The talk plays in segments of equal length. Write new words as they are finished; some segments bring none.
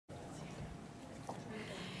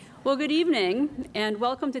Well, good evening, and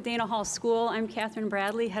welcome to Dana Hall School. I'm Catherine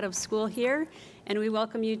Bradley, head of school here, and we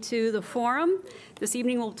welcome you to the forum. This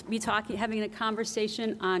evening we'll be having a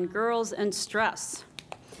conversation on girls and stress.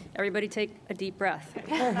 Everybody take a deep breath.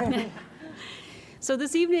 So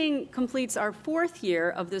this evening completes our 4th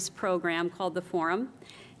year of this program called the Forum,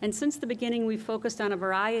 and since the beginning we've focused on a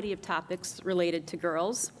variety of topics related to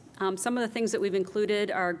girls. Some of the things that we've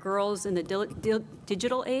included are girls in the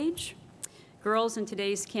digital age, girls in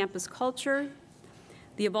today's campus culture,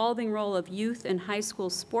 the evolving role of youth and high school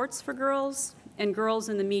sports for girls, and girls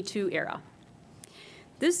in the Me Too era.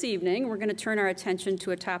 This evening, we're going to turn our attention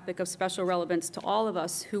to a topic of special relevance to all of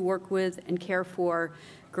us who work with and care for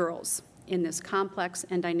girls in this complex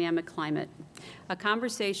and dynamic climate, a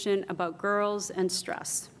conversation about girls and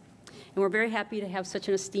stress. And we're very happy to have such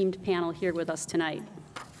an esteemed panel here with us tonight.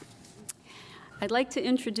 I'd like to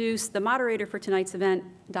introduce the moderator for tonight's event,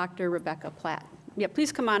 Dr. Rebecca Platt. Yeah,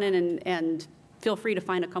 please come on in and feel free to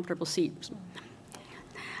find a comfortable seat.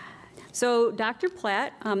 So Dr.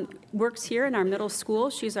 Platt works here in our middle school.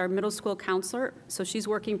 She's our middle school counselor, so she's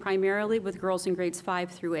working primarily with girls in grades 5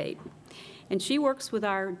 through 8. And she works with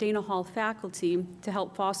our Dana Hall faculty to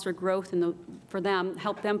help foster growth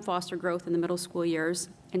help them foster growth in the middle school years.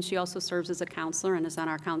 And she also serves as a counselor and is on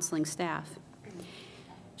our counseling staff.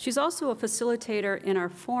 She's also a facilitator in our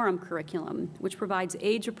Forum curriculum, which provides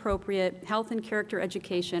age-appropriate health and character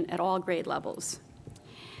education at all grade levels.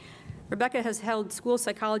 Rebecca has held school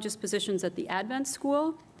psychologist positions at the Advent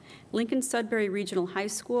School, Lincoln Sudbury Regional High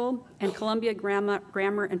School, and Columbia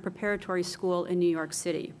Grammar and Preparatory School in New York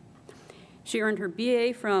City. She earned her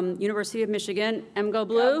BA from University of Michigan, Go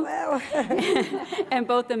Blue, and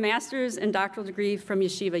both a master's and doctoral degree from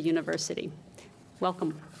Yeshiva University.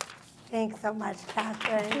 Welcome. Thanks so much,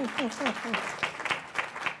 Catherine.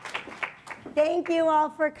 Thank you all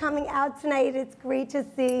for coming out tonight. It's great to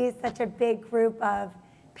see such a big group of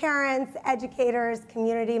parents, educators,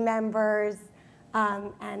 community members,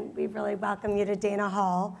 and we really welcome you to Dana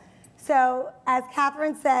Hall. So, as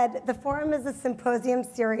Catherine said, the Forum is a symposium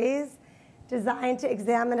series designed to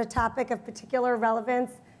examine a topic of particular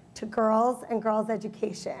relevance to girls and girls'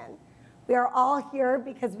 education. We are all here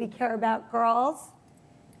because we care about girls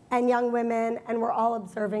and young women, and we're all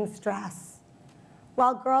observing stress.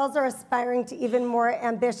 While girls are aspiring to even more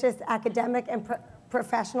ambitious academic and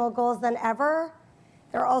professional goals than ever,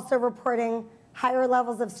 they're also reporting higher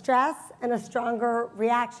levels of stress and a stronger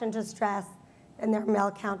reaction to stress than their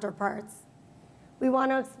male counterparts. We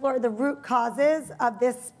want to explore the root causes of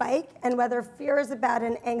this spike and whether fears about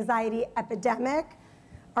an anxiety epidemic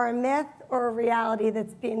are a myth or a reality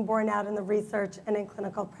that's being borne out in the research and in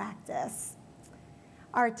clinical practice.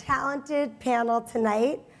 Our talented panel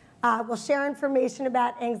tonight will share information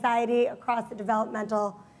about anxiety across the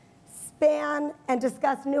developmental span and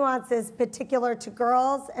discuss nuances particular to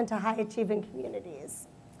girls and to high-achieving communities.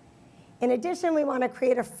 In addition, we want to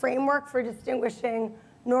create a framework for distinguishing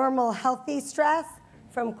normal, healthy stress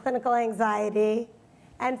from clinical anxiety.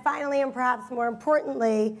 And finally, and perhaps more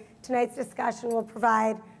importantly, tonight's discussion will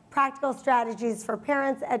provide practical strategies for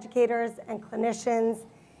parents, educators, and clinicians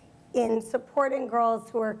in supporting girls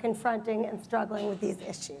who are confronting and struggling with these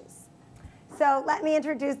issues. So let me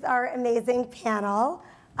introduce our amazing panel.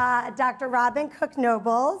 Dr. Robin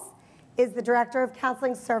Cook-Nobles is the Director of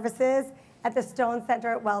Counseling Services at the Stone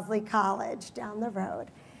Center at Wellesley College down the road.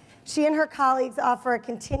 She and her colleagues offer a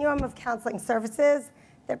continuum of counseling services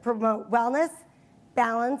that promote wellness,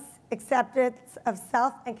 balance, acceptance of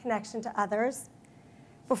self, and connection to others.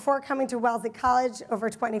 Before coming to Wellesley College over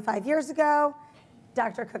 25 years ago,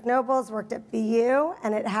 Dr. Cook-Nobles worked at BU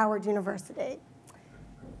and at Howard University.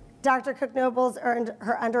 Dr. Cook-Nobles earned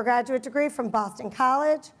her undergraduate degree from Boston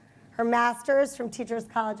College, her master's from Teachers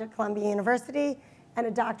College at Columbia University, and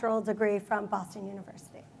a doctoral degree from Boston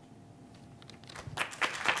University.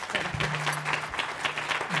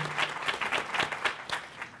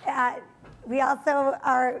 We also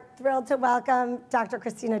are thrilled to welcome Dr.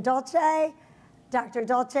 Christina Dolce. Dr.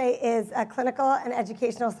 Dolce is a clinical and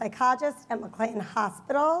educational psychologist at McLean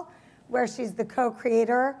Hospital, where she's the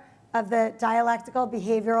co-creator of the Dialectical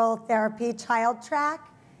Behavioral Therapy Child Track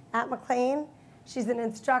at McLean. She's an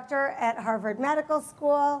instructor at Harvard Medical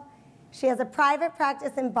School. She has a private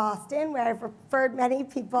practice in Boston, where I've referred many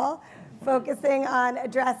people, focusing on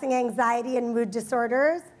addressing anxiety and mood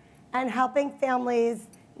disorders and helping families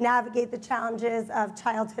navigate the challenges of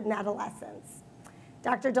childhood and adolescence.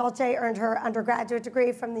 Dr. Dolce earned her undergraduate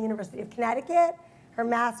degree from the University of Connecticut, her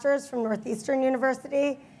master's from Northeastern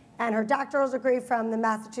University, and her doctoral degree from the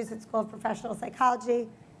Massachusetts School of Professional Psychology,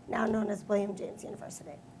 now known as William James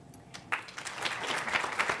University.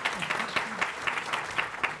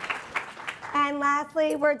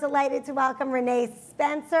 lastly, we're delighted to welcome Renee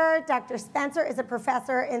Spencer. Dr. Spencer is a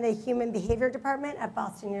professor in the Human Behavior Department at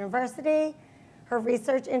Boston University. Her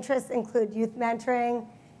research interests include youth mentoring,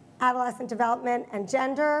 adolescent development, and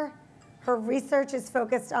gender. Her research is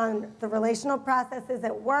focused on the relational processes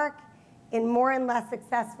at work in more and less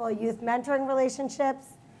successful youth mentoring relationships.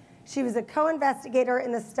 She was a co-investigator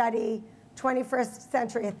in the study 21st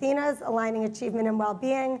Century Athenas, Aligning Achievement and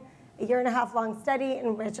Well-Being, a year-and-a-half-long study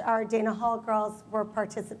in which our Dana Hall girls were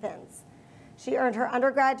participants. She earned her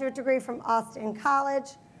undergraduate degree from Austin College,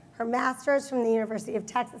 her master's from the University of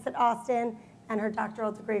Texas at Austin, and her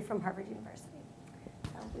doctoral degree from Harvard University.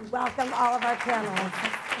 So we welcome all of our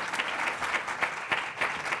panelists.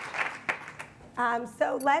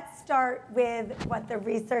 So let's start with what the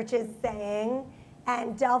research is saying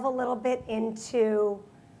and delve a little bit into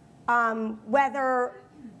whether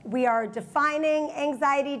we are defining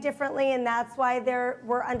anxiety differently, and that's why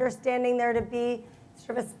we're understanding there to be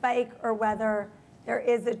sort of a spike, or whether there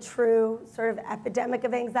is a true sort of epidemic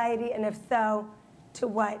of anxiety, and if so, to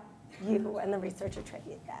what you and the research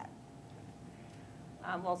attribute that.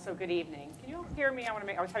 Well, so good evening. Can you all hear me?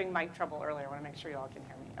 I was having mic trouble earlier. I want to make sure you all can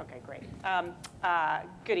hear me. Okay, great.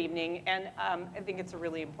 Good evening, and I think it's a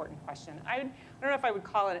really important question. I don't know if I would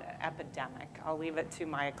call it an epidemic. I'll leave it to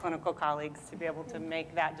my clinical colleagues to be able to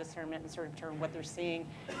make that discernment and sort of determine what they're seeing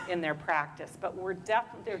in their practice. But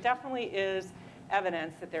there definitely is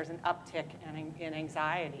evidence that there's an uptick in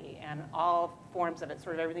anxiety, and all forms of it,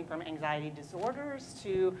 sort of everything from anxiety disorders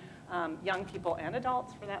to young people and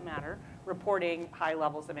adults, for that matter, reporting high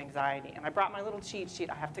levels of anxiety. And I brought my little cheat sheet,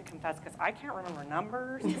 I have to confess, because I can't remember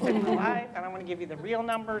numbers in my life, and I want to give you the real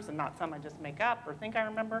numbers and not some I just make up or think I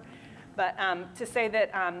remember. But to say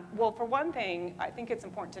that, well, for one thing, I think it's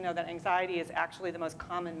important to know that anxiety is actually the most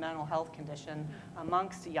common mental health condition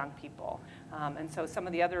amongst young people. And so some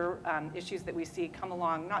of the other issues that we see come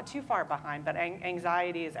along not too far behind, but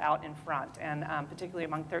anxiety is out in front, and particularly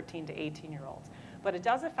among 13 to 18-year-olds. But it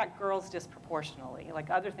does affect girls disproportionately,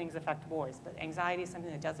 like other things affect boys, but anxiety is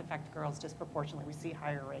something that does affect girls disproportionately. We see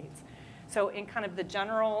higher rates. So in kind of the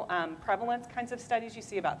general prevalence kinds of studies, you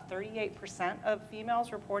see about 38% of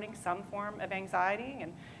females reporting some form of anxiety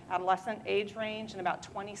in adolescent age range, and about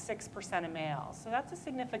 26% of males. So that's a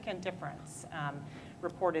significant difference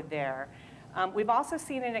reported there. We've also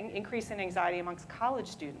seen an increase in anxiety amongst college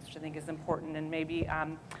students, which I think is important, and maybe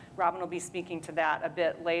Robin will be speaking to that a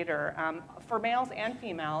bit later, for males and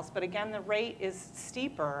females, but again, the rate is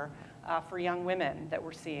steeper for young women that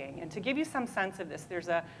we're seeing. And to give you some sense of this, there's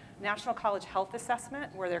a National College Health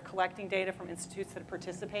Assessment where they're collecting data from institutes that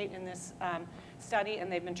participate in this study,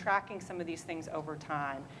 and they've been tracking some of these things over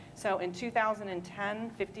time. So in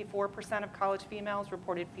 2010, 54% of college females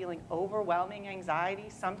reported feeling overwhelming anxiety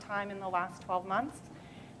sometime in the last 12 months.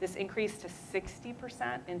 This increased to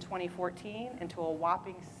 60% in 2014 and to a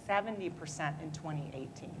whopping 70% in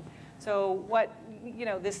 2018. So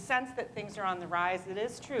this sense that things are on the rise, it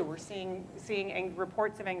is true. We're seeing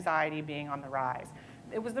reports of anxiety being on the rise.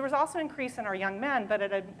 There was also an increase in our young men, but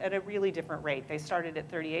at a really different rate. They started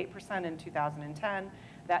at 38% in 2010.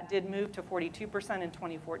 That did move to 42% in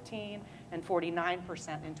 2014 and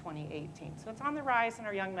 49% in 2018. So it's on the rise in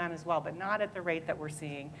our young men as well, but not at the rate that we're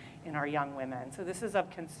seeing in our young women. So this is of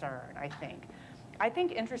concern, I think. I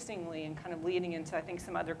think interestingly, and kind of leading into, I think,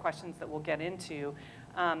 some other questions that we'll get into,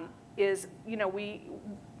 is,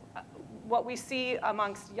 what we see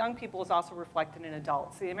amongst young people is also reflected in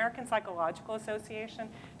adults. The American Psychological Association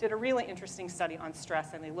did a really interesting study on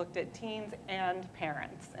stress, and they looked at teens and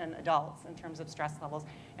parents and adults in terms of stress levels,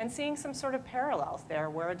 and seeing some sort of parallels there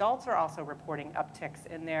where adults are also reporting upticks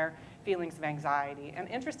in their feelings of anxiety. And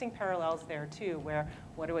interesting parallels there too, where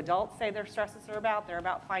what do adults say their stresses are about? They're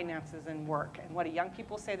about finances and work. And what do young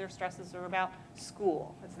people say their stresses are about?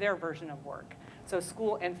 School. It's their version of work. So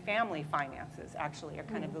school and family finances actually are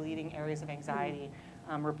kind of the leading areas of anxiety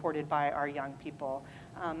reported by our young people.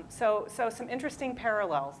 So some interesting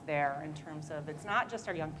parallels there in terms of it's not just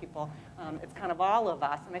our young people, it's kind of all of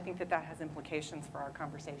us, and I think that that has implications for our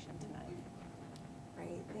conversation tonight.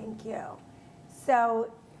 Great, thank you.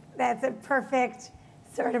 So that's a perfect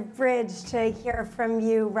sort of bridge to hear from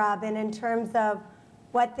you, Robin, in terms of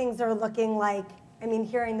what things are looking like. I mean,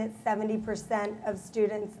 hearing that 70% of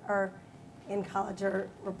students are in college are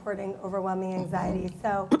reporting overwhelming anxiety.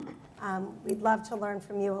 So we'd love to learn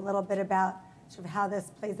from you a little bit about sort of how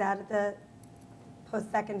this plays out at the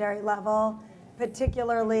post-secondary level,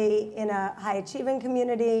 particularly in a high-achieving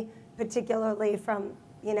community, particularly from,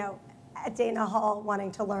 at Dana Hall,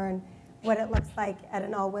 wanting to learn what it looks like at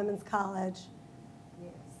an all-women's college.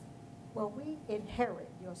 Yes. Well, we inherit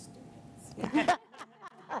your students.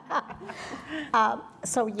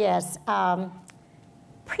 So yes,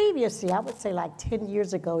 previously, I would say like 10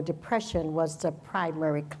 years ago, depression was the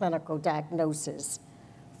primary clinical diagnosis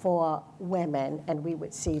for women, and we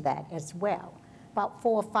would see that as well. About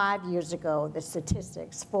 4 or 5 years ago, the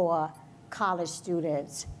statistics for college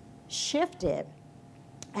students shifted,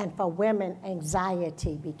 and for women,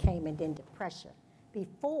 anxiety became, and then depression.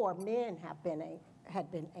 Before, men had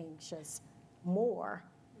been anxious more,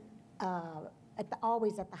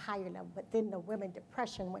 always at the higher level, but then the women,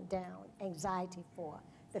 depression went down, anxiety for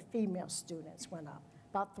the female students went up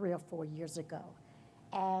about 3 or 4 years ago.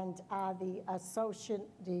 And the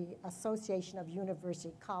Association of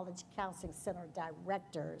University College Counseling Center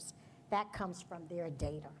Directors, that comes from their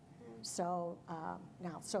data. So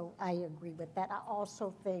so I agree with that. I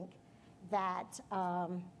also think that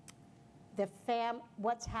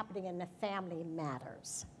what's happening in the family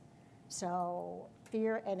matters. So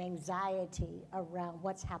fear and anxiety around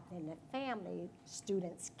what's happening in the family,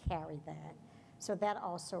 students carry that. So that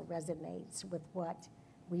also resonates with what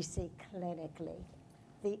we see clinically.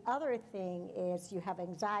 The other thing is you have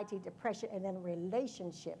anxiety, depression, and then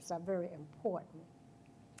relationships are very important.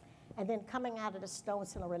 And then coming out of the Stone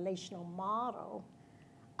Center relational model,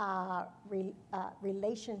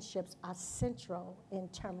 relationships are central in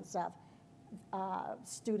terms of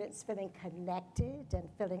students feeling connected and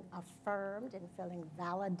feeling affirmed and feeling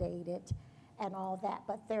validated and all that.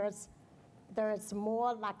 But there's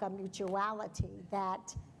more like a mutuality,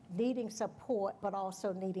 that needing support but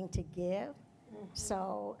also needing to give. Mm-hmm.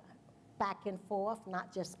 So back and forth,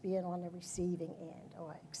 not just being on the receiving end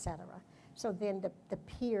or et cetera. So then the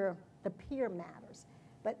peer matters.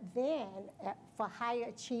 But then for high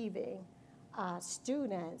achieving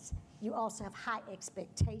students, you also have high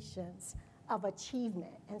expectations of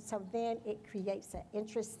achievement. And so then it creates an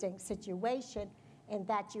interesting situation in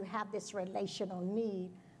that you have this relational need,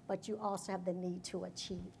 but you also have the need to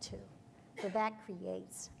achieve too. So that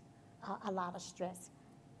creates a lot of stress.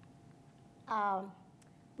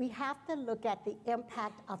 We have to look at the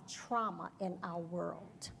impact of trauma in our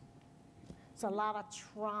world. So a lot of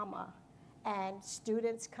trauma, and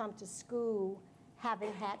students come to school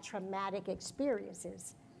having had traumatic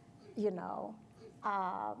experiences,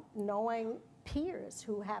 knowing peers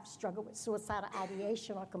who have struggled with suicidal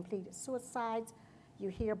ideation or completed suicides. You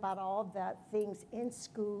hear about all the things in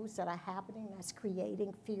schools that are happening that's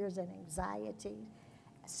creating fears and anxiety.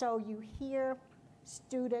 So you hear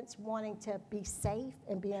students wanting to be safe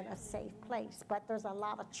and be in a safe place, but there's a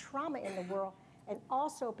lot of trauma in the world, and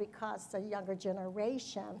also because the younger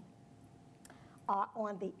generation are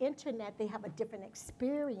on the internet, they have a different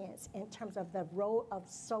experience in terms of the role of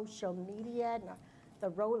social media and the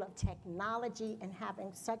role of technology and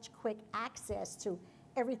having such quick access to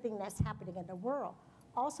everything that's happening in the world.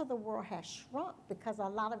 Also, the world has shrunk because a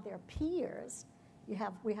lot of their peers, we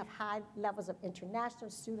have high levels of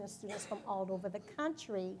international students from all over the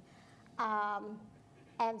country.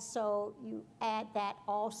 And so you add that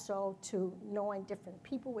also to knowing different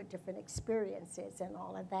people with different experiences and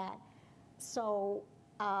all of that. So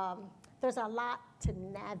there's a lot to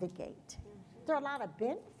navigate. Mm-hmm. There are a lot of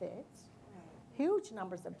benefits, huge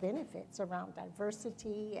numbers of benefits around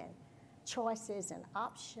diversity and choices and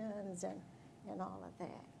options and all of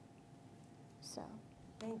that. So,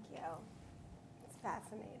 thank you. It's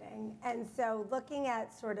fascinating. And so looking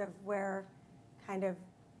at sort of where kind of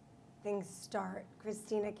things start,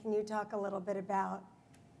 Christina, can you talk a little bit about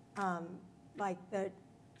like the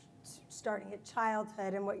starting at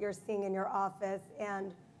childhood and what you're seeing in your office,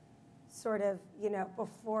 and sort of,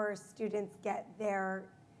 before students get to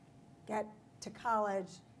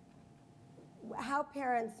college, how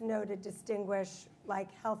parents know to distinguish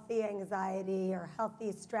like healthy anxiety or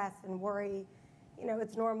healthy stress and worry.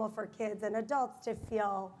 It's normal for kids and adults to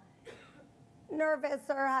feel nervous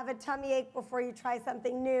or have a tummy ache before you try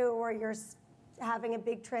something new, or you're having a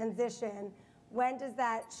big transition. When does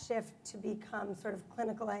that shift to become sort of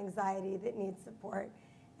clinical anxiety that needs support?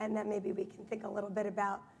 And then maybe we can think a little bit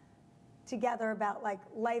together about like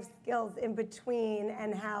life skills in between,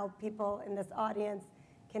 and how people in this audience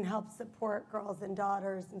can help support girls and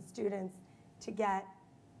daughters and students to get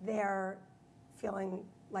their feeling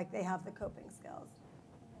like they have the coping skills.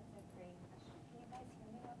 That's a great question. Can you guys hear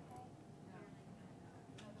me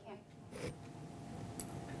okay?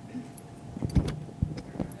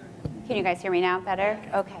 Can you guys hear me now better?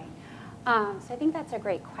 Okay. So I think that's a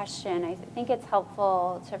great question. I think it's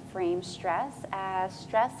helpful to frame stress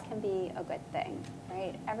can be a good thing,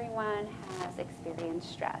 right? Everyone has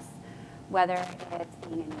experienced stress. whether it's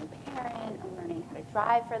being a new parent or learning how to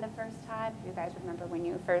drive for the first time. If you guys remember when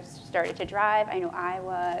you first started to drive, I know I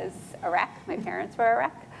was a wreck. My parents were a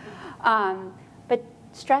wreck. But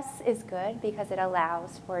stress is good because it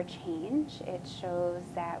allows for change. It shows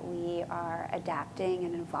that we are adapting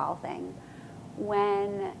and evolving.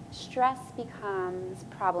 When stress becomes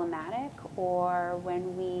problematic or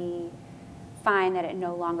when we find that it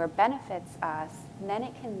no longer benefits us, then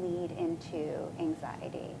it can lead into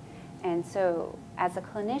anxiety. And so as a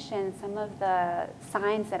clinician, some of the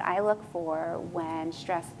signs that I look for when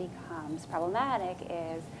stress becomes problematic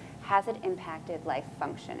is, has it impacted life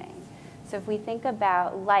functioning? So if we think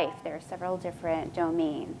about life, there are several different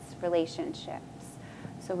domains, relationships.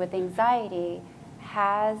 So with anxiety,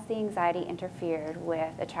 has the anxiety interfered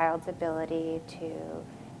with a child's ability to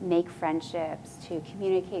make friendships, to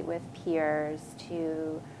communicate with peers,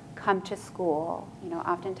 to come to school? You know,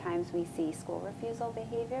 oftentimes we see school refusal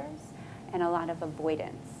behaviors and a lot of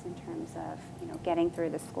avoidance in terms of, you know, getting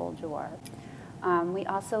through the school door. We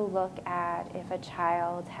also look at if a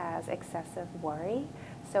child has excessive worry.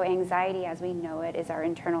 So anxiety, as we know it, is our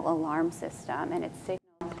internal alarm system, and it signals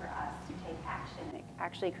for us to take action. It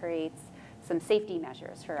actually creates some safety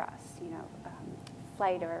measures for us, you know,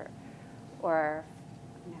 flight or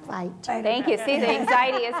you know, Fight. Thank you. See, the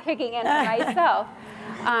anxiety is kicking in for myself.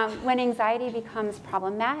 When anxiety becomes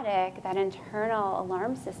problematic, that internal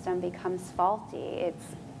alarm system becomes faulty. It's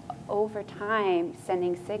over time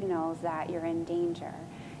sending signals that you're in danger.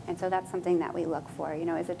 And so that's something that we look for. You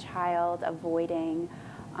know, is a child avoiding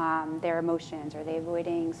their emotions? Are they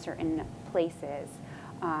avoiding certain places?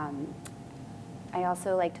 I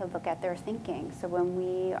also like to look at their thinking. So when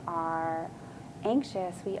we are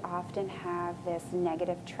anxious, we often have this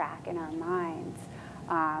negative track in our minds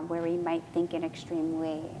where we might think in extreme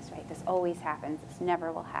ways, right? This always happens, this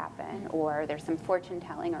never will happen, or there's some fortune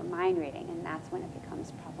telling or mind reading, and that's when it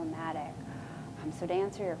becomes problematic. So to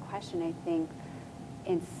answer your question, I think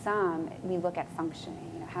in some, we look at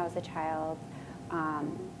functioning. You know, how is the child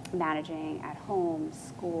managing at home,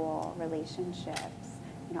 school, relationships?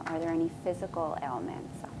 You know, are there any physical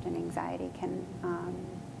ailments? Often anxiety can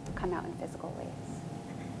come out in physical ways.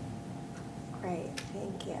 Great,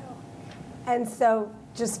 thank you. And so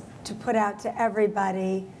just to put out to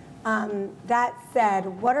everybody, that said,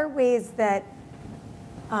 what are ways that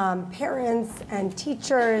parents and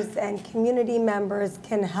teachers and community members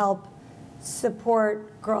can help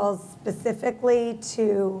support girls specifically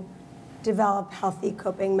to develop healthy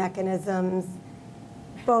coping mechanisms,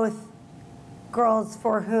 both girls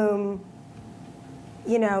for whom,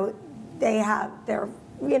 you know, they're,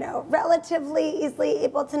 you know, relatively easily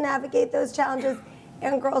able to navigate those challenges,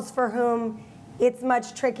 and girls for whom it's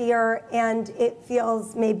much trickier and it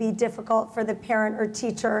feels maybe difficult for the parent or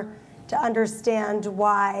teacher to understand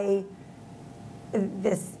why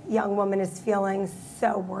this young woman is feeling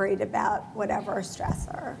so worried about whatever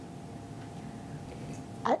stressor.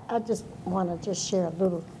 I just want to share a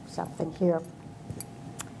little something here.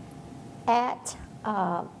 At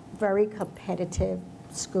very competitive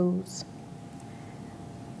schools,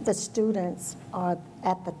 the students are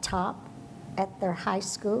at the top at their high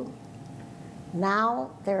school.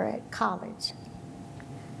 Now they're at college.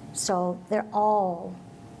 So they're all,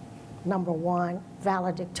 number one,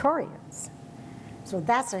 valedictorians. So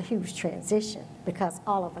that's a huge transition because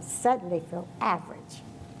all of a sudden they feel average.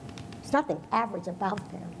 There's nothing average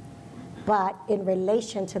about them. But in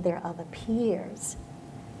relation to their other peers,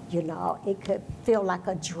 you know, it could feel like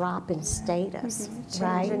a drop in status,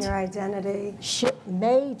 right? Change in your identity.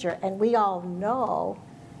 Major, and we all know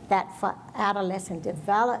that for adolescent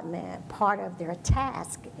development, part of their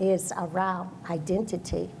task is around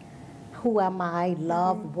identity. Who am I?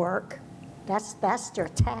 Love, work. That's their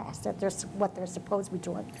task. That's what they're supposed to be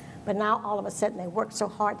doing. But now all of a sudden they work so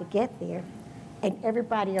hard to get there, and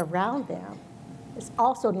everybody around them is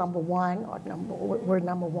also number one or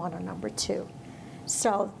number two.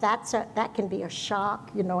 So that can be a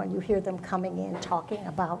shock, you know, and you hear them coming in talking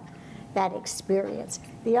about that experience.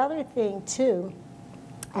 The other thing too,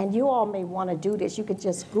 and you all may want to do this, you could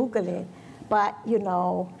just Google it, but you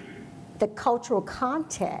know, the cultural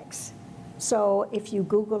context. So if you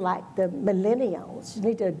Google like the millennials, you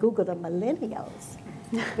need to Google the millennials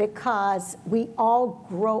because we all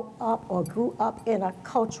grew up in a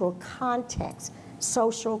cultural context,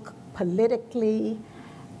 social, politically,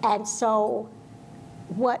 and so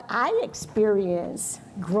what I experienced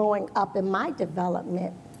growing up in my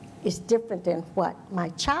development is different than what my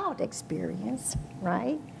child experienced,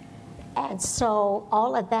 right? And so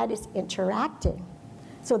all of that is interacting.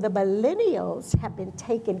 So the millennials have been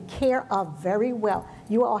taken care of very well.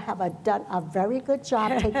 You all have done a very good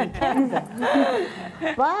job taking care of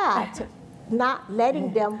them. But not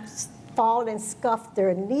letting them fall and scuff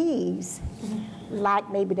their knees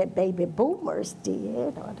like maybe the baby boomers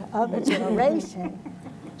did or the other generation.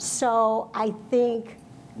 So I think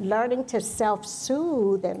learning to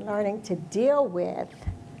self-soothe and learning to deal with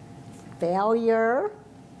failure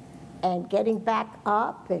and getting back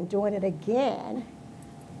up and doing it again,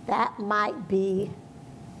 that might be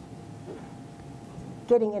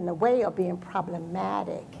getting in the way of being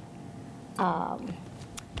problematic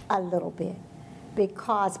a little bit.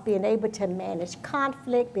 Because being able to manage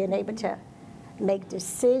conflict, being able to make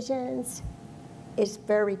decisions is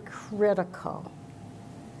very critical.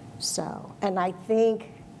 So, and I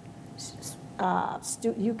think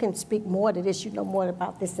you can speak more to this, you know more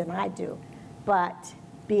about this than I do, but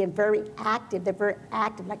being very active, they're very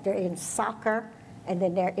active, like they're in soccer, and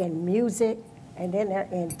then they're in music, and then they're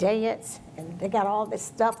in dance, and they got all this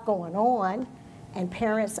stuff going on, and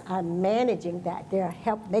parents are managing that. They're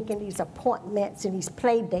making these appointments and these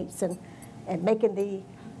play dates and making the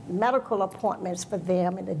medical appointments for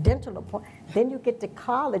them and the dental appointments. Then you get to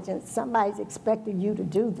college and somebody's expecting you to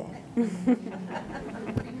do that.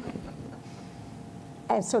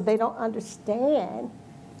 And so they don't understand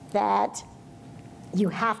that you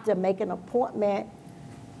have to make an appointment.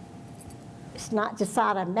 It's not just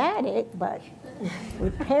automatic, but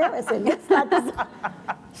with parents, and it's not just,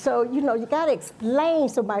 so you know, you got to explain.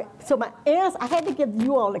 So my answer, I had to give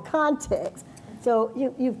you all the context. So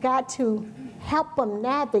you've got to help them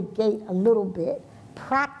navigate a little bit,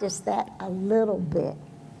 practice that a little bit,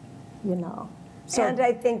 you know. So, and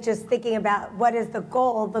I think just thinking about what is the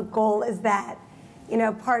goal is that, you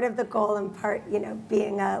know, part of the goal and part, you know,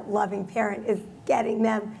 being a loving parent is getting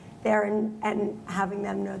them there and having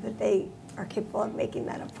them know that they are capable of making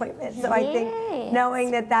that appointment. So I think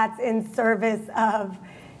knowing that that's in service of,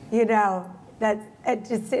 you know, that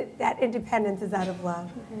independence is out of love.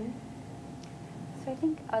 Mm-hmm. So I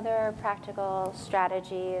think other practical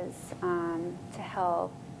strategies to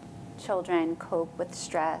help children cope with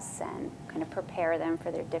stress and kind of prepare them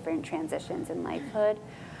for their different transitions in lifehood.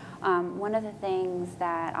 One of the things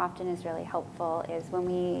that often is really helpful is when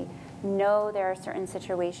we know there are certain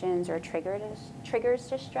situations or triggers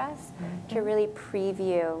to stress, to really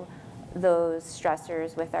preview those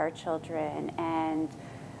stressors with our children and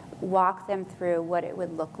walk them through what it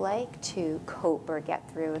would look like to cope or get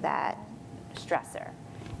through that stressor,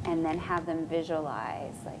 and then have them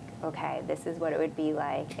visualize, like, okay, this is what it would be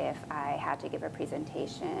like if I had to give a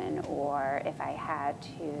presentation or if I had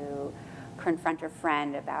to confront a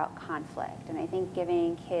friend about conflict. And I think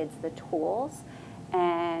giving kids the tools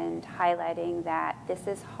and highlighting that this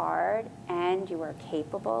is hard and you are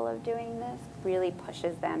capable of doing this really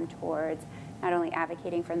pushes them towards not only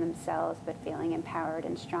advocating for themselves but feeling empowered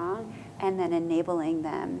and strong, and then enabling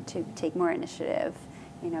them to take more initiative,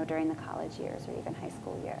 you know, during the college years or even high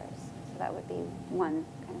school years. So that would be one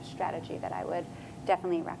kind of strategy that I would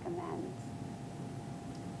definitely recommend.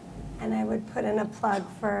 And I would put in a plug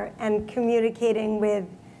for, and communicating with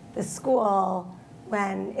the school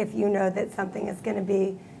when, if you know that something is going to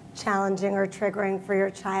be challenging or triggering for your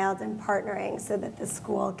child, and partnering so that the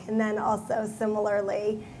school can then also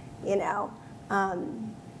similarly, you know,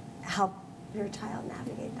 help your child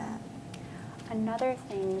navigate that. Another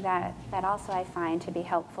thing that also I find to be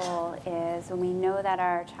helpful is when we know that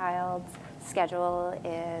our child's schedule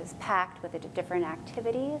is packed with different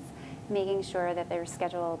activities, making sure that there's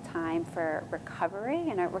scheduled time for recovery.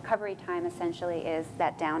 And a recovery time essentially is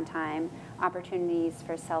that downtime, opportunities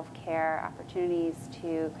for self-care, opportunities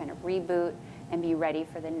to kind of reboot and be ready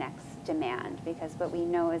for the next demand. Because what we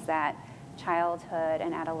know is that childhood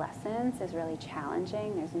and adolescence is really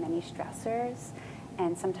challenging. There's many stressors.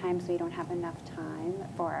 And sometimes we don't have enough time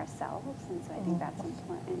for ourselves, and so I think that's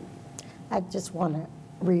important. I just want to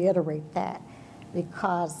reiterate that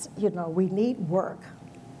because, you know, we need work.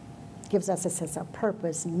 It gives us a sense of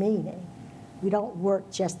purpose, meaning. We don't work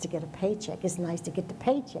just to get a paycheck. It's nice to get the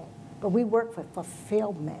paycheck, but we work for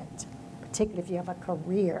fulfillment, particularly if you have a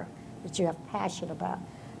career that you have passion about.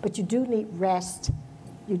 But you do need rest.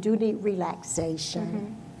 You do need relaxation.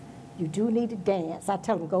 Mm-hmm. You do need to dance. I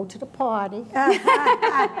tell them, go to the party.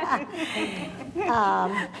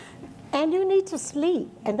 And you need to sleep.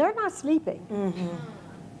 And they're not sleeping. Mm-hmm.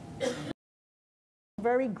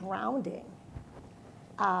 Very grounding.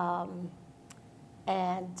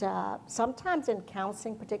 Sometimes in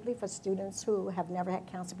counseling, particularly for students who have never had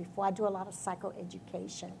counseling before, I do a lot of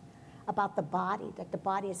psychoeducation about the body, that the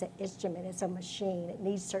body is an instrument, it's a machine, it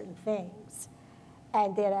needs certain things.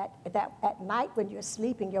 And then at night when you're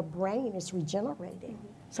sleeping, your brain is regenerating.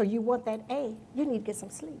 So you want that A, you need to get some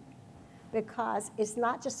sleep. Because it's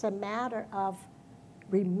not just a matter of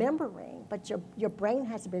remembering, but your brain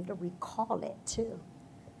has to be able to recall it too.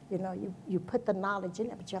 You know, you put the knowledge in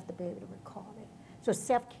it, but you have to be able to recall it. So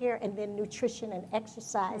self-care and then nutrition and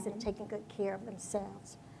exercise and taking good care of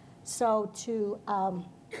themselves. So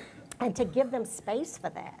and to give them space for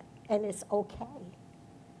that, and it's okay,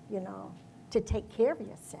 you know, to take care of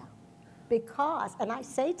yourself. Because, and I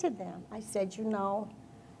say to them, I said, you know,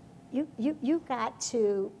 you got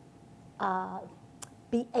to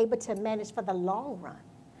be able to manage for the long run.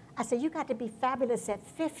 I said, you got to be fabulous at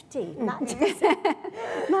 50, not just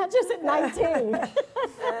at 19.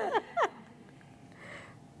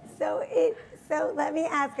 So let me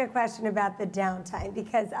ask a question about the downtime,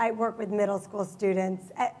 because I work with middle school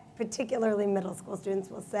students, particularly middle school students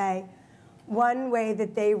will say, one way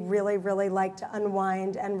that they really, really like to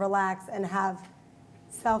unwind and relax and have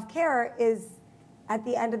self-care is at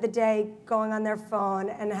the end of the day going on their phone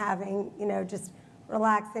and having, you know, just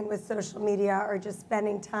relaxing with social media or just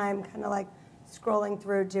spending time kind of like scrolling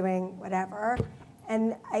through doing whatever.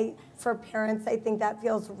 And for parents, I think that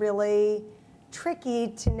feels really tricky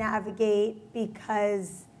to navigate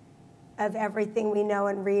because of everything we know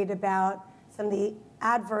and read about some of the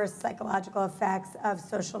adverse psychological effects of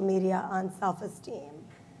social media on self-esteem.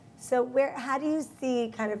 So how do you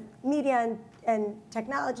see kind of media and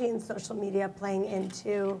technology and social media playing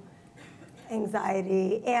into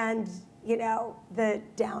anxiety and, you know, the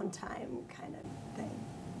downtime kind of thing?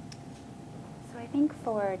 So I think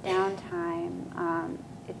for downtime,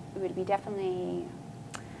 it would be definitely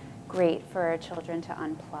great for children to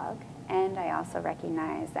unplug. And I also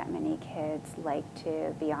recognize that many kids like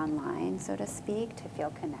to be online, so to speak, to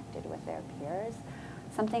feel connected with their peers.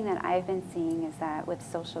 Something that I've been seeing is that with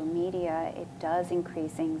social media, it does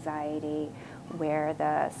increase anxiety where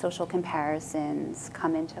the social comparisons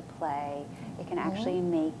come into play. It can actually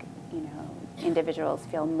make, you know, individuals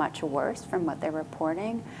feel much worse from what they're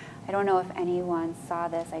reporting. I don't know if anyone saw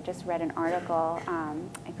this. I just read an article.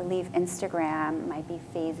 I believe Instagram might be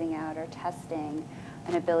phasing out or testing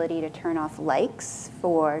an ability to turn off likes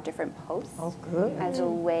for different posts as a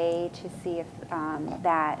way to see if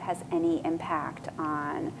that has any impact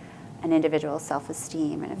on an individual's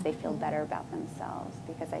self-esteem and if they feel better about themselves.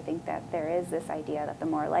 Because I think that there is this idea that the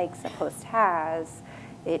more likes a post has,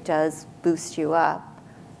 it does boost you up,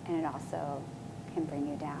 and it also can bring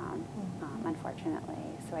you down, unfortunately.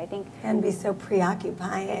 So I think and be so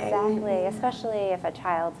preoccupying. Exactly, especially if a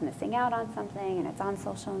child's missing out on something and it's on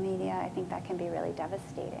social media. I think that can be really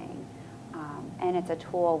devastating. And it's a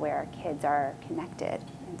tool where kids are connected,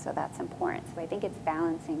 and so that's important. So I think it's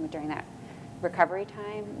balancing during that recovery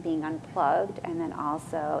time, being unplugged, and then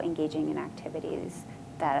also engaging in activities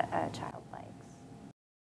that a child likes.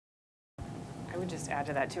 I would just add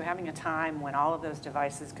to that, too, having a time when all of those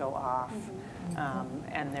devices go off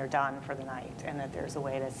and they're done for the night, and that there's a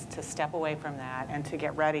way to step away from that and to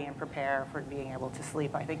get ready and prepare for being able to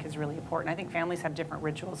sleep, I think is really important. I think families have different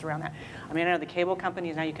rituals around that. I mean, I know the cable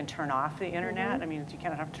companies, now you can turn off the internet. I mean, you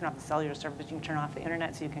can't have to turn off the cellular service, but you can turn off the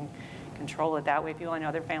internet so you can control it that way. If you, I know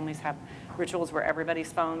other families have rituals where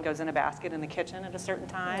everybody's phone goes in a basket in the kitchen at a certain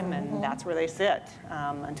time, and that's where they sit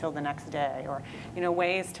until the next day, or, you know,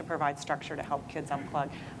 ways to provide structure to help kids unplug.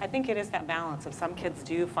 I think it is that balance of some kids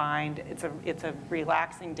do find it's a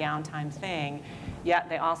relaxing downtime thing, yet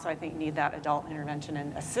they also, I think, need that adult intervention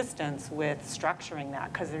and assistance with structuring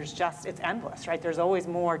that, because it's endless, right? There's always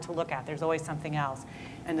more to look at. There's always something else.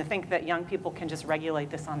 And to think that young people can just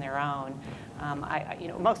regulate this on their own, you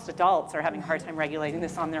know, most adults are having a hard time regulating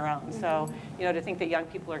this on their own. So, you know, to think that young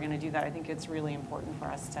people are going to do that, I think it's really important for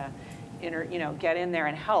us to, you know, get in there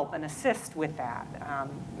and help and assist with that.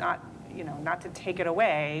 Not to take it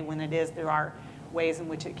away when it is. There are ways in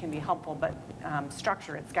which it can be helpful, but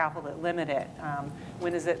structure it, scaffold it, limit it.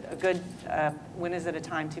 When is it when is it a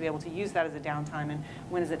time to be able to use that as a downtime, and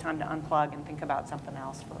when is it time to unplug and think about something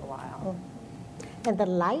else for a while? And the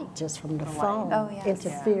light just from the phone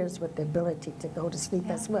interferes with the ability to go to sleep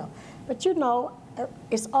as well. But you know,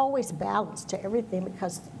 it's always balanced to everything,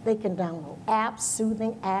 because they can download apps,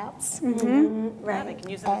 soothing apps. Right. Yeah, they can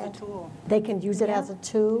use it as a tool. They can use it as a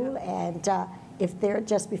tool, and if they're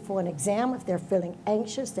just before an exam, if they're feeling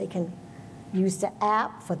anxious, they can use the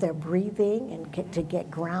app for their breathing and to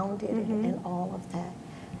get grounded and all of that.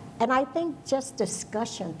 And I think just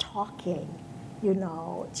discussion, talking, you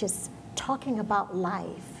know, just talking about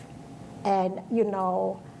life. And, you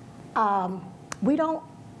know,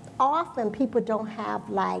 people don't have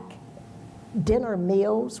like dinner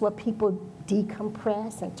meals where people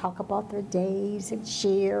decompress and talk about their days and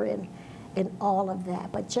share and all of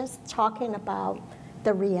that. But just talking about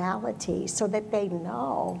the reality so that they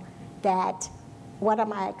know that what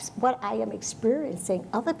I am experiencing,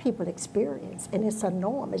 other people experience, and it's a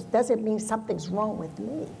norm. It doesn't mean something's wrong with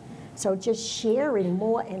me. So just sharing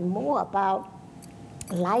more and more about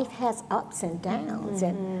life has ups and downs,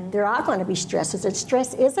 and there are going to be stresses, and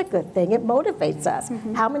stress is a good thing. It motivates us.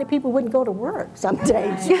 How many people wouldn't go to work some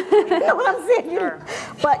days? You know what I'm saying? Sure.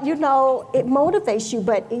 But, you know, it motivates you,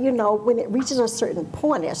 but, you know, when it reaches a certain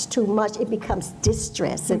point, it's too much, it becomes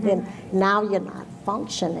distress, and then now you're not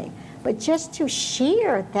functioning. But just to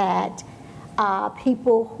share that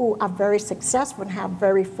people who are very successful and have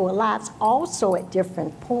very full lives also at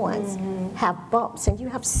different points have bumps, and you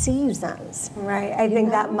have seasons. Right. I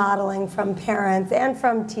think that modeling from parents and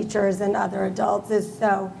from teachers and other adults is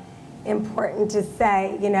so important to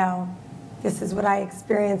say, you know, this is what I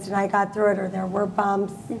experienced and I got through it, or there were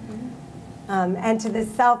bumps. And to the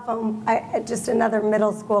cell phone, just another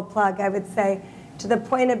middle school plug, I would say, to the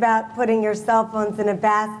point about putting your cell phones in a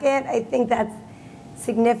basket, I think that's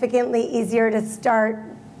significantly easier to start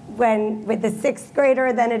with the 6th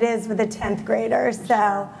grader than it is with a 10th grader.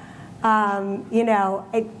 So, you know,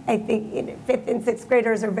 I think 5th and 6th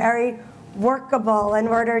graders are very workable in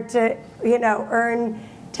order to, you know, earn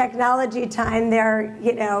technology time. They're,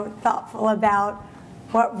 you know, thoughtful about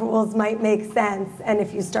what rules might make sense. And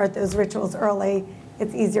if you start those rituals early,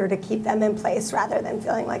 it's easier to keep them in place rather than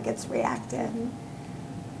feeling like it's reactive.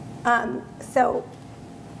 So,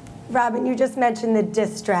 Robin, you just mentioned the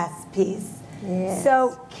distress piece. Yes.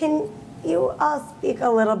 So can you all speak a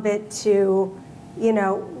little bit to, you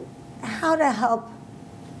know, how to help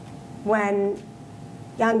when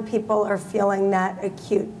young people are feeling that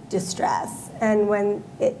acute distress, and when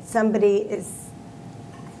somebody is,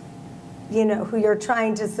 you know, who you're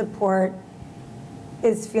trying to support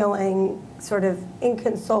is feeling sort of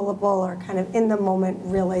inconsolable or kind of in the moment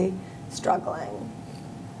really struggling?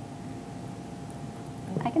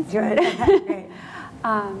 I can start. Great.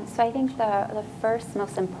 So I think the first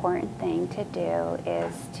most important thing to do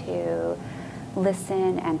is to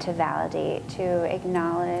listen and to validate, to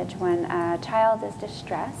acknowledge when a child is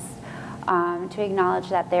distressed, to acknowledge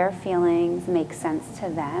that their feelings make sense to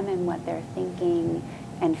them and what they're thinking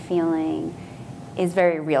and feeling is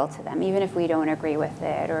very real to them, even if we don't agree with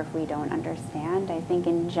it or if we don't understand. I think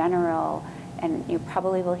in general, and you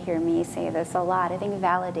probably will hear me say this a lot, I think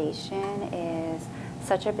validation is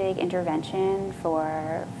such a big intervention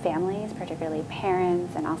for families, particularly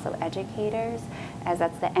parents and also educators, as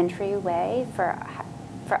that's the entryway for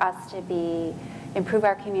us to improve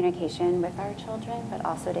our communication with our children, but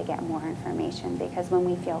also to get more information. Because when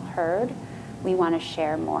we feel heard, we want to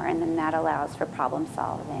share more, and then that allows for problem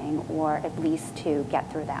solving, or at least to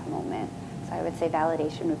get through that moment. So I would say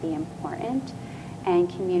validation would be important, and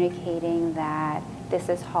communicating that this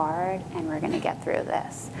is hard and we're going to get through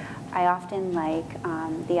this. I often like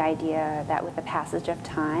the idea that with the passage of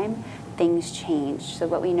time, things change. So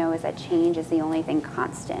what we know is that change is the only thing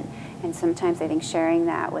constant. And sometimes I think sharing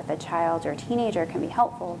that with a child or teenager can be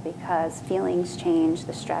helpful, because feelings change,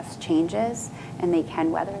 the stress changes, and they can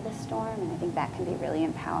weather the storm. And I think that can be really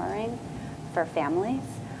empowering for families.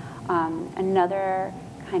 Another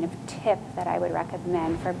kind of tip that I would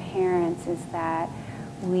recommend for parents is that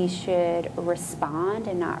we should respond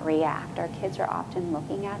and not react. Our kids are often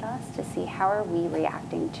looking at us to see how are we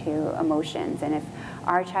reacting to emotions. And if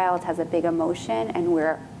our child has a big emotion and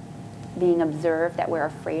we're being observed that we're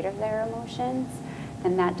afraid of their emotions,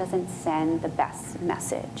 then that doesn't send the best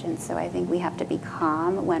message. And so I think we have to be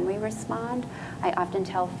calm when we respond. I often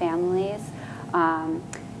tell families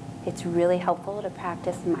it's really helpful to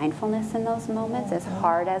practice mindfulness in those moments, as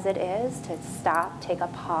hard as it is, to stop, take a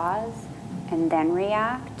pause, and then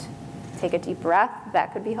react. Take a deep breath.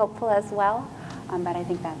 That could be helpful as well. But I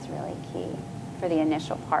think that's really key for the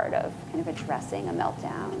initial part of kind of addressing a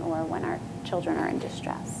meltdown or when our children are in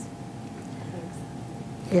distress.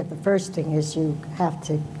 Yeah, the first thing is you have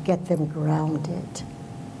to get them grounded,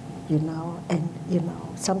 you know, and, you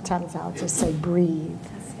know, sometimes I'll just say breathe.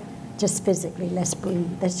 Just physically, let's breathe.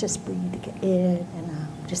 Let's just breathe in and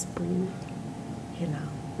out. Just breathe, you know.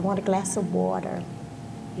 You want a glass of water,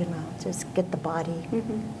 you know, just get the body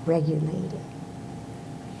regulated.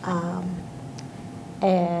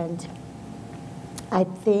 And I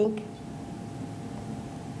think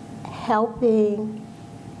helping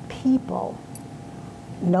people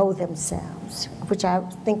know themselves, which I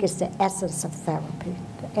think is the essence of therapy.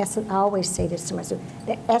 I always say this to myself,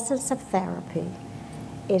 the essence of therapy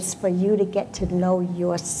is for you to get to know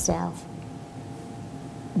yourself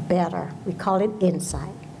better. We call it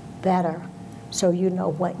insight, better, so you know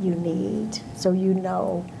what you need, so you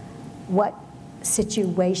know what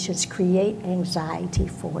situations create anxiety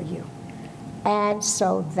for you. And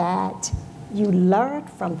so that you learn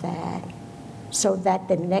from that, so that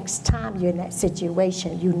the next time you're in that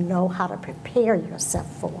situation, you know how to prepare yourself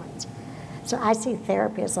for it. So I see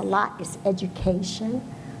therapy as a lot, it's education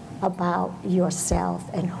about yourself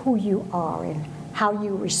and who you are and how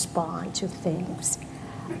you respond to things.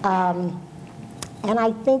 And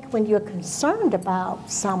I think when you're concerned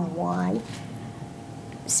about someone,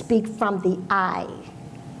 speak from the I.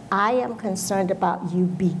 I am concerned about you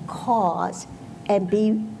because, and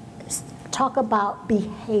talk about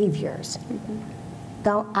behaviors.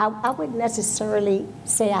 I wouldn't necessarily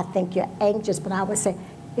say I think you're anxious, but I would say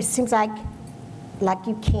it seems like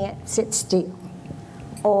you can't sit still,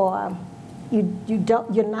 or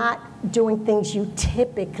you're not doing things you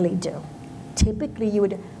typically do. Typically you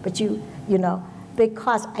would, but you know,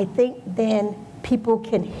 because I think then people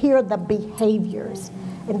can hear the behaviors,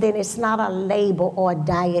 and then it's not a label or a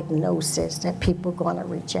diagnosis that people are going to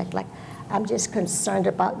reject. Like, I'm just concerned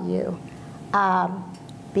about you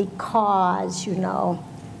because, you know,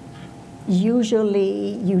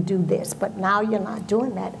 usually you do this, but now you're not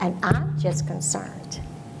doing that, and I'm just concerned,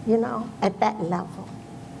 you know, at that level.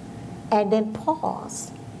 And then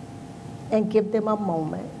pause and give them a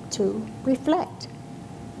moment to reflect.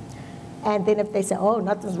 And then if they say, oh,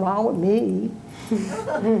 nothing's wrong with me,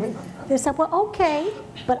 they say, well, okay,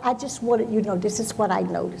 but I just wanted you to know this is what I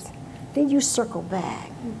noticed. Then you circle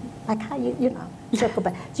back, like how you know, circle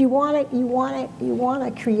back. You want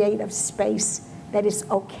to create a space that it's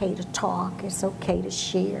okay to talk, it's okay to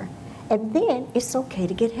share, and then it's okay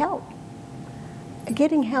to get help.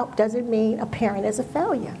 Getting help doesn't mean a parent is a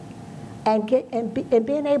failure. And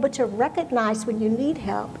being able to recognize when you need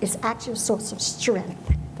help is actually a source of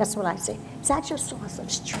strength. That's what I say. It's actually a source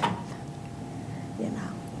of strength, you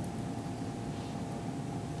know.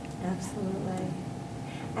 Absolutely.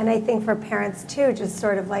 And I think for parents too, just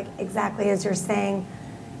sort of like exactly as you're saying,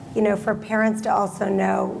 you know, for parents to also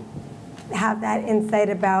know, have that insight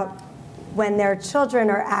about when their children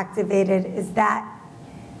are activated, is that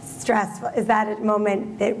stressful? Is that a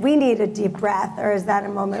moment that we need a deep breath, or is that a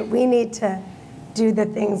moment we need to do the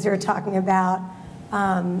things you're talking about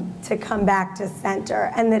to come back to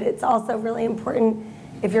center? And that it's also really important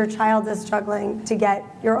if your child is struggling to get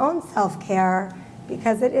your own self-care,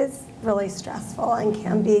 because it is really stressful and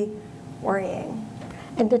can be worrying.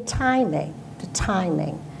 And the timing,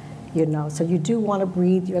 you know, so you do want to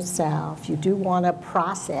breathe yourself, you do want to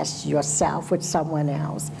process yourself with someone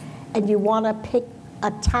else, and you want to pick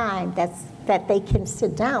a time that they can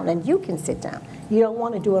sit down and you can sit down. You don't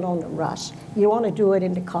want to do it on the rush. You don't want to do it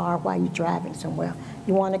in the car while you're driving somewhere.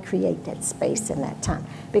 You want to create that space in that time,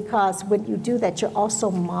 because when you do that, you're also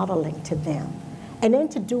modeling to them. And then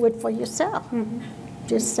to do it for yourself.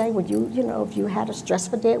 Just say, when you know, if you had a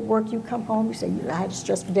stressful day at work, you come home, you say, I had a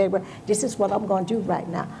stressful day at work, this is what I'm going to do right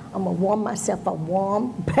now. I'm going to warm myself a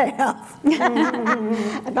warm bath.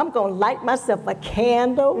 And I'm going to light myself a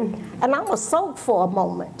candle, and I'm going to soak for a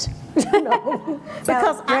moment. You know,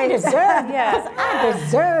 because I deserve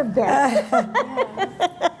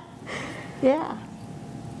that. Yeah.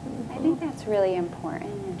 I think that's really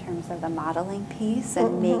important in terms of the modeling piece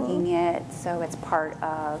and making it so it's part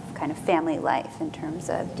of kind of family life in terms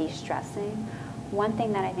of de-stressing. One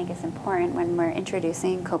thing that I think is important when we're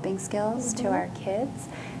introducing coping skills to our kids,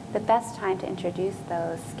 the best time to introduce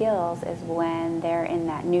those skills is when they're in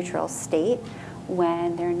that neutral state,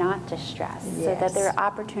 when they're not distressed, so that there are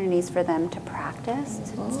opportunities for them to practice,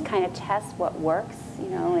 to kind of test what works, you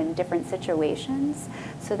know, in different situations,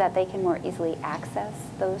 so that they can more easily access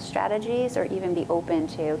those strategies, or even be open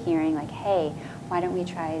to hearing like, hey, why don't we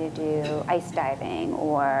try to do ice diving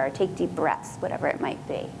or take deep breaths, whatever it might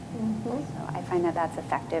be. So I find that that's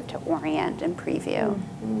effective to orient and preview.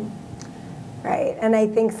 Right, and I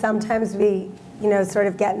think sometimes we, you know, sort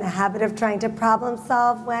of get in the habit of trying to problem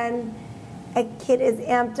solve when a kid is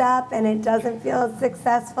amped up and it doesn't feel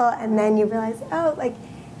successful, and then you realize, oh, like,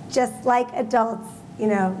 just like adults, you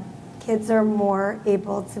know, kids are more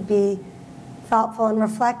able to be thoughtful and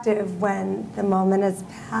reflective when the moment has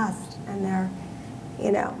passed and they're,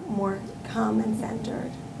 you know, more calm and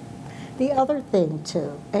centered. The other thing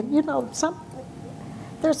too, and you know,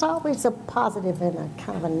 there's always a positive and a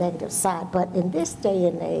kind of a negative side, but in this day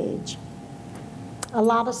and age, a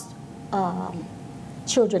lot of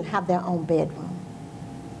children have their own bedroom.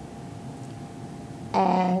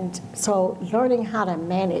 And so learning how to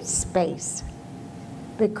manage space,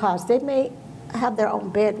 because they may have their own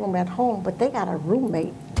bedroom at home, but they got a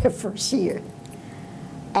roommate their first year.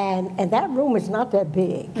 And that room is not that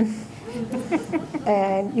big.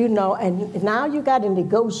 And, you know, and now you got to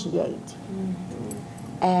negotiate.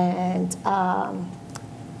 And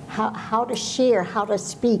how to share, how to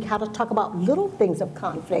speak, how to talk about little things of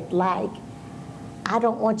conflict, like, I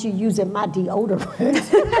don't want you using my deodorant.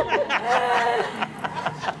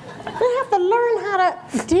 They have to learn how to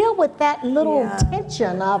deal with that little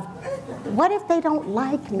tension of, what if they don't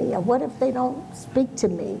like me, or what if they don't speak to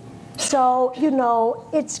me? So, you know,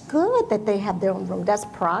 it's good that they have their own room. That's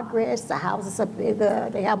progress. The houses are bigger,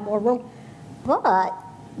 they have more room. But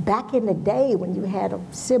back in the day when you had a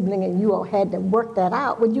sibling and you all had to work that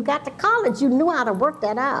out, when you got to college, you knew how to work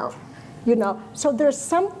that out, you know. So there's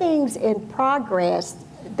some things in progress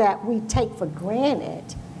that we take for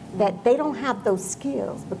granted that they don't have those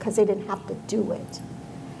skills because they didn't have to do it,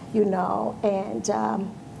 you know. And,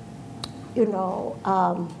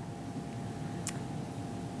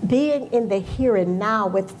 being in the here and now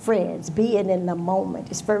with friends, being in the moment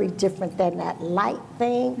is very different than that light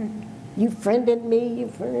thing. You friended me, you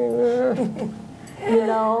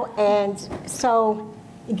know, and so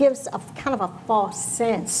it gives a kind of a false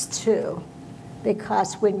sense too,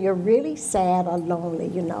 because when you're really sad or lonely,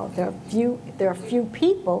 you know, there are few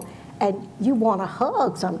people, and you want a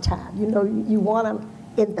hug sometimes. You know, you want them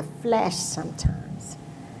in the flesh sometimes,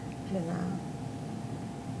 you know.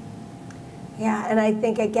 Yeah, and I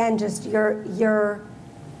think, again, just you're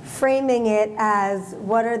framing it as,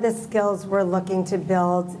 what are the skills we're looking to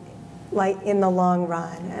build, like, in the long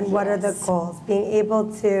run, and what are the goals? Being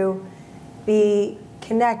able to be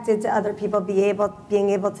connected to other people,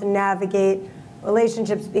 being able to navigate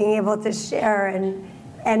relationships, being able to share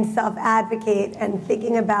and self-advocate, and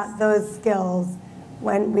thinking about those skills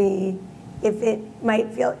when if it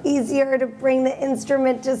might feel easier to bring the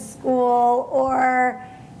instrument to school or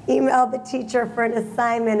email the teacher for an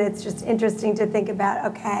assignment. It's just interesting to think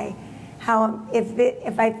about, okay,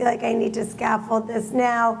 if I feel like I need to scaffold this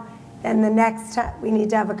now, then the next time we need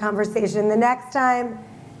to have a conversation. The next time,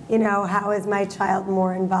 you know, how is my child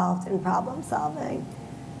more involved in problem solving?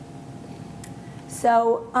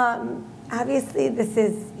 So obviously this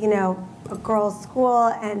is, you know, a girls' school,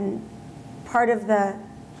 and part of the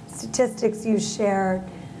statistics you shared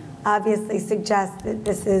obviously suggest that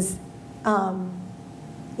this is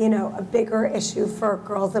you know, a bigger issue for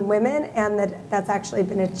girls and women, and that's actually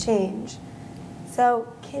been a change. So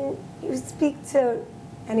can you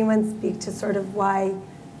anyone speak to sort of why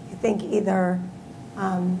you think either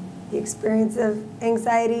the experience of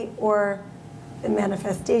anxiety or the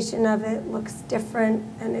manifestation of it looks different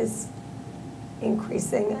and is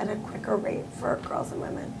increasing at a quicker rate for girls and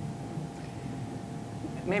women?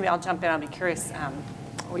 Maybe I'll jump in. I'll be curious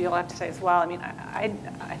what you'll have to say as well. I mean,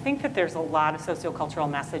 I think that there's a lot of sociocultural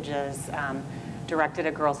messages directed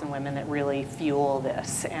at girls and women that really fuel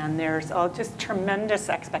this. And there's just tremendous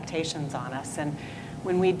expectations on us. And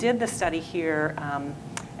when we did the study here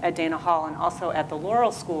at Dana Hall and also at the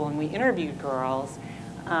Laurel School, and we interviewed girls,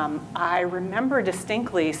 I remember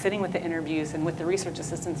distinctly sitting with the interviews and with the research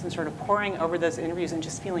assistants and sort of poring over those interviews and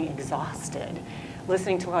just feeling exhausted,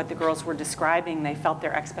 listening to what the girls were describing they felt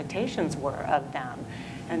their expectations were of them.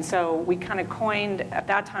 And so we kind of coined, at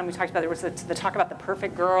that time we talked about, there was the talk about the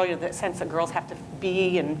perfect girl, you know, the sense that girls have to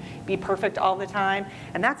be perfect all the time.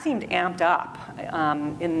 And that seemed amped up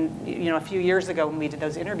a few years ago when we did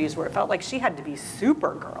those interviews, where it felt like she had to be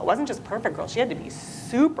super girl. It wasn't just perfect girl, she had to be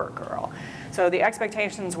super girl. So the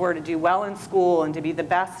expectations were to do well in school and to be the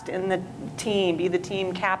best in the team, be the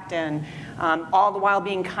team captain, all the while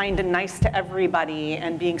being kind and nice to everybody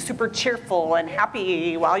and being super cheerful and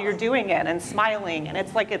happy while you're doing it and smiling. And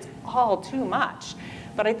it's like it's all too much.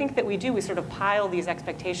 But I think that we sort of pile these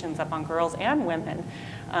expectations up on girls and women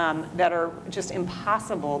that are just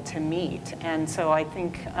impossible to meet. And so I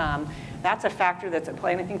think that's a factor that's at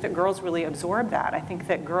play, and I think that girls really absorb that. I think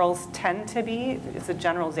that girls tend to be, it's a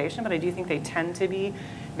generalization, but I do think they tend to be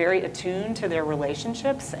very attuned to their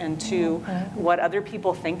relationships and to what other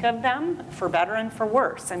people think of them, for better and for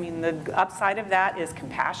worse. I mean, the upside of that is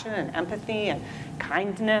compassion and empathy and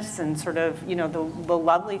kindness and sort of, you know, the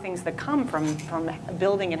lovely things that come from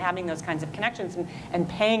building and having those kinds of connections and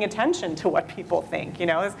paying attention to what people think, you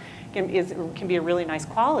know, can be a really nice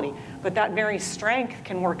quality. But that very strength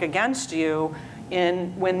can work against you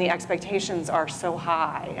when the expectations are so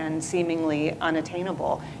high and seemingly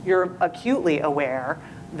unattainable. You're acutely aware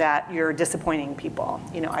that you're disappointing people.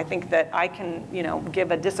 You know, I think that I can, you know,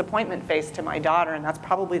 give a disappointment face to my daughter, and that's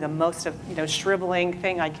probably the most, you know, shriveling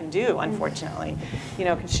thing I can do, unfortunately. You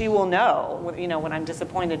know, because she will know, you know, when I'm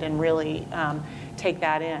disappointed and really take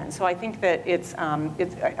that in. So I think that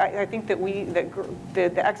I think that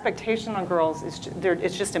the expectation on girls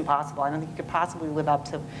it's just impossible. I don't think you could possibly live up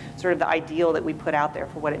to sort of the ideal that we put out there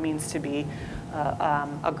for what it means to be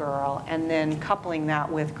a girl, and then coupling that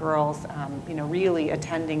with girls, you know, really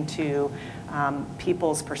attending to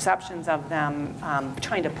people's perceptions of them,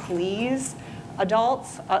 trying to please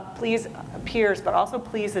adults, please peers, but also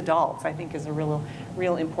please adults, I think is a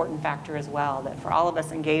real important factor as well, that for all of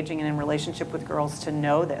us engaging in relationship with girls to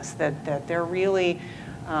know this, that they're really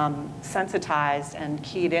sensitized and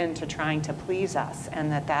keyed in to trying to please us,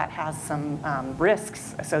 and that has some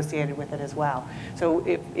risks associated with it as well. So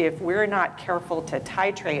if we're not careful to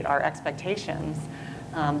titrate our expectations,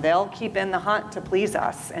 they'll keep in the hunt to please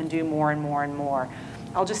us and do more and more and more.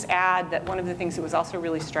 I'll just add that one of the things that was also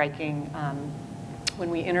really striking when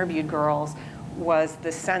we interviewed girls was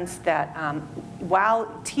the sense that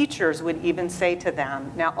while teachers would even say to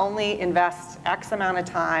them, now only invest X amount of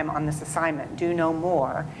time on this assignment, do no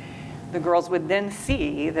more, the girls would then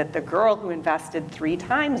see that the girl who invested 3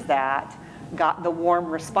 times that got the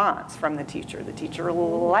warm response from the teacher. The teacher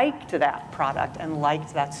liked that product and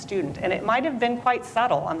liked that student. And it might have been quite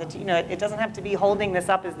subtle on the, you know, it doesn't have to be holding this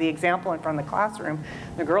up as the example in front of the classroom.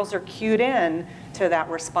 The girls are cued in to that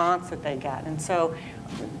response that they get. And so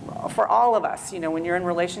for all of us, you know, when you're in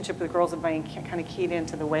relationship with girls, are being kind of keyed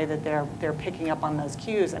into the way that they're picking up on those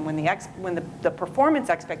cues. And when the performance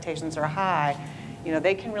expectations are high, you know,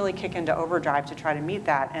 they can really kick into overdrive to try to meet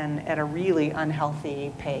that, and at a really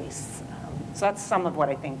unhealthy pace. So that's some of what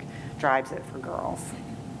I think drives it for girls.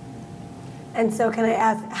 And so can I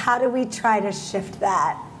ask, how do we try to shift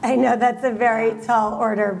that? I know that's a very tall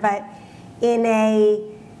order, but in a,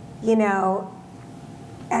 you know,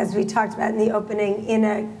 as we talked about in the opening, in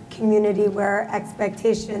a community where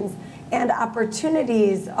expectations and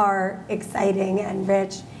opportunities are exciting and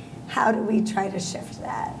rich, how do we try to shift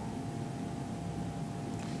that?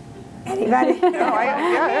 Anybody? No,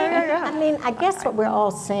 yeah. I mean, I guess what we're all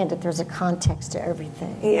saying, that there's a context to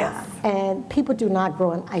everything. Yeah. And people do not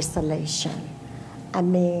grow in isolation. I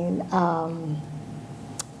mean,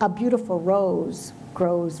 a beautiful rose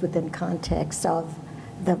grows within context of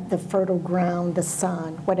the fertile ground, the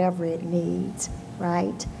sun, whatever it needs,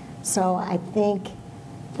 right? So I think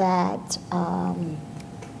that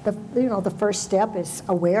the first step is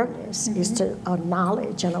awareness, is to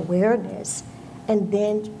knowledge and awareness, and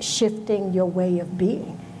then shifting your way of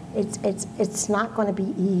being. It's not going to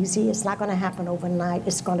be easy. It's not going to happen overnight.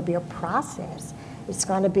 It's going to be a process. It's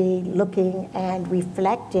going to be looking and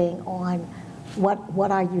reflecting on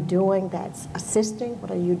what are you doing that's assisting,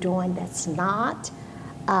 what are you doing that's not.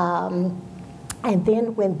 And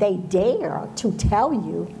then when they dare to tell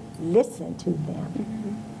you, listen to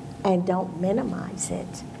them and don't minimize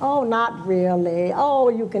it. Oh, not really. Oh,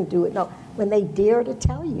 you can do it. No, when they dare to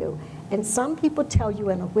tell you. And some people tell you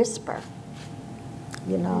in a whisper,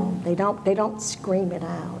 you know, they don't scream it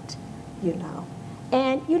out, you know.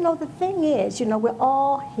 And, you know, the thing is, you know, we're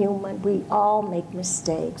all human. We all make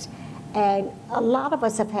mistakes. And a lot of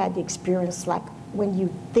us have had the experience, like when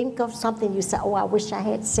you think of something, you say, oh, I wish I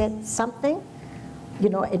had said something. You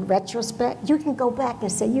know, in retrospect, you can go back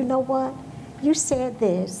and say, you know what? You said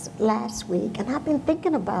this last week, and I've been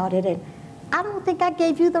thinking about it, and I don't think I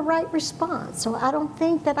gave you the right response. So I don't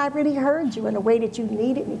think that I really heard you in the way that you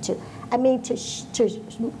needed me to. I mean,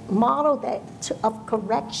 to model that of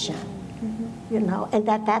correction, you know, and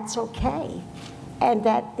that's okay. And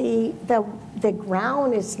that the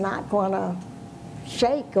ground is not going to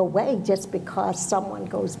shake away just because someone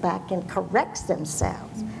goes back and corrects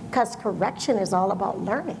themselves. Because correction is all about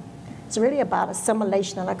learning. It's really about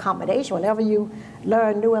assimilation and accommodation. Whenever you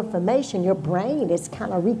learn new information, your brain is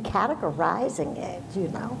kind of recategorizing it, you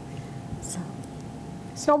know. So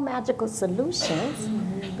there's no magical solutions,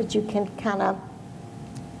 but you can kind of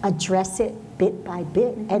address it bit by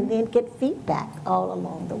bit and then get feedback all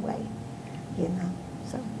along the way, you know.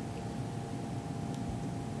 So.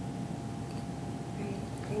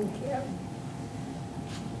 Thank you.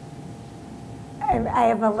 I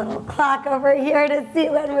have a little clock over here to see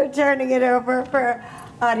when we're turning it over for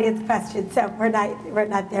audience questions, so we're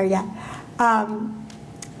not there yet.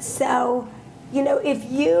 So, you know, if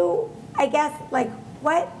you, I guess, like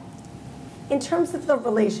what, in terms of the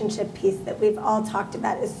relationship piece that we've all talked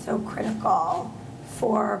about is so critical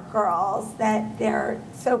for girls, that they're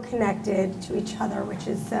so connected to each other, which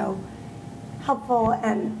is so helpful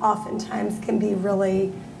and oftentimes can be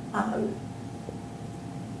really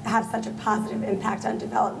have such a positive impact on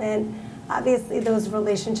development, obviously those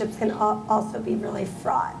relationships can also be really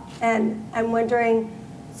fraught. And I'm wondering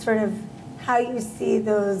sort of how you see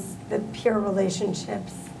the peer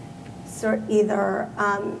relationships either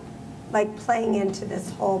like playing into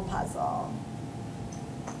this whole puzzle.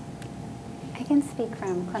 I can speak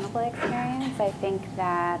from clinical experience. I think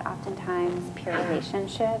that oftentimes peer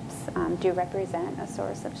relationships do represent a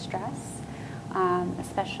source of stress,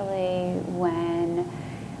 especially when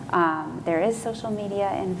there is social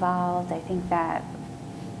media involved. I think that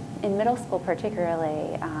in middle school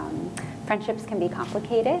particularly, friendships can be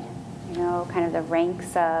complicated. You know, kind of the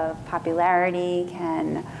ranks of popularity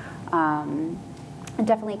can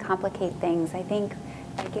definitely complicate things. I think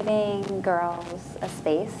by giving girls a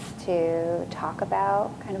space to talk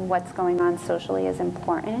about kind of what's going on socially is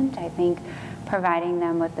important. I think providing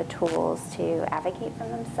them with the tools to advocate for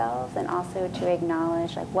themselves and also to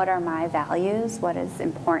acknowledge, like, what are my values, what is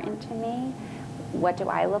important to me, what do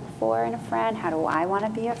I look for in a friend, how do I want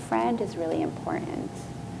to be a friend, is really important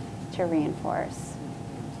to reinforce.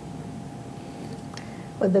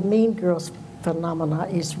 Well, the Mean Girls phenomena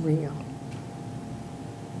is real.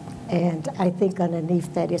 And I think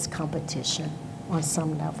underneath that is competition on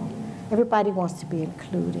some level. Everybody wants to be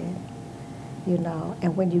included, you know,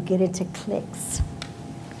 and when you get into cliques,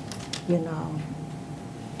 you know,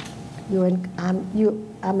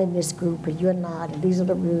 I'm in this group and you're not, and these are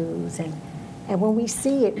the rules. And when we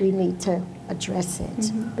see it, we need to address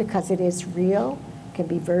it because it is real, can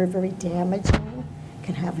be very, very damaging,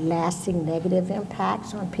 can have lasting negative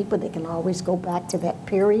impacts on people. They can always go back to that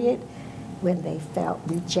period when they felt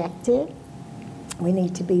rejected. We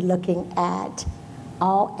need to be looking at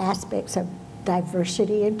all aspects of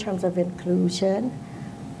diversity in terms of inclusion.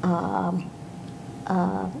 You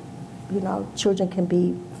know, children can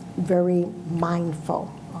be very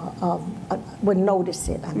mindful would notice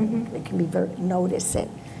it. I mean, they can be very notice it.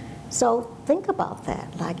 So think about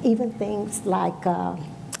that. Like even things like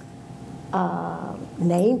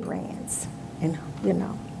name brands, and you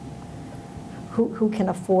know, who can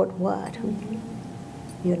afford what,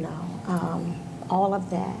 you know, all of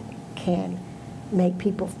that can make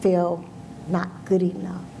people feel not good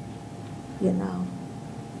enough, you know.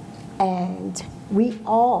 And we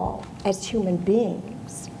all, as human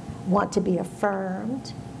beings, want to be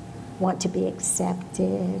affirmed, want to be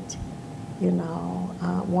accepted, you know,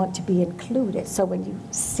 want to be included. So when you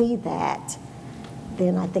see that,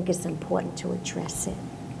 then I think it's important to address it,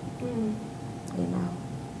 you know.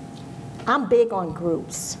 I'm big on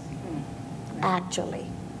groups, actually.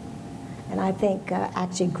 And I think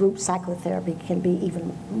actually group psychotherapy can be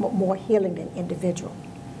even more healing than individual.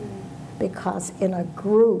 Because in a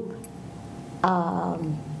group,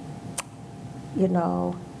 you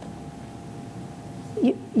know,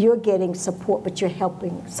 you're getting support, but you're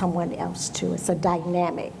helping someone else too. It's a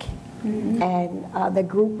dynamic. And the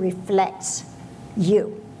group reflects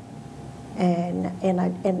you. And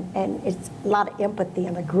it's a lot of empathy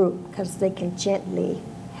in a group because they can gently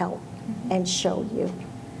help and show you,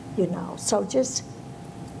 you know. So just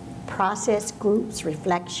process groups,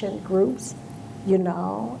 reflection groups, you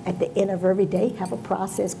know. At the end of every day, have a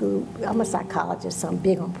process group. I'm a psychologist, so I'm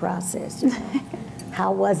big on process. You know.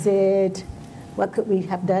 How was it? What could we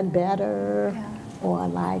have done better? Yeah. Or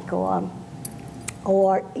like, or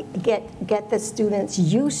get the students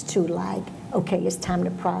used to like, okay, it's time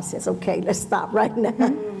to process. Okay, let's stop right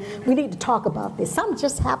now. We need to talk about this. Something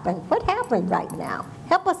just happened. What happened right now?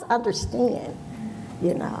 Help us understand,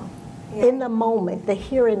 you know, in the moment, the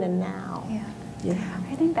here and the now. Yeah. You know?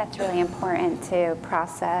 I think that's really important to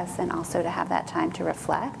process and also to have that time to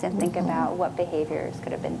reflect and think about what behaviors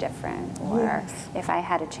could have been different, or if I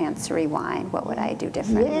had a chance to rewind, what would I do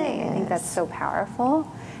differently? I think that's so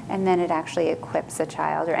powerful. And then it actually equips a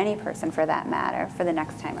child, or any person for that matter, for the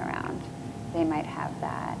next time around. They might have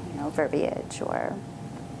that, you know, verbiage or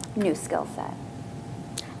new skill set.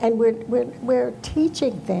 And we're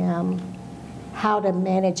teaching them how to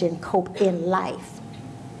manage and cope in life.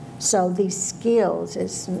 So these skills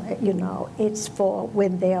is, you know, it's for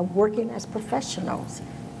when they're working as professionals.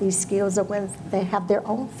 These skills are when they have their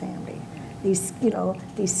own family. These, you know,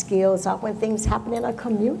 these skills are when things happen in a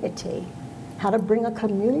community, how to bring a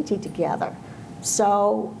community together.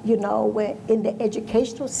 So, you know, when in the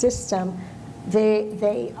educational system,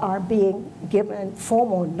 they are being given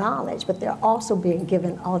formal knowledge, but they're also being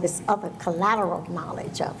given all this other collateral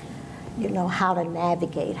knowledge of, you know, how to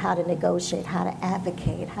navigate, how to negotiate, how to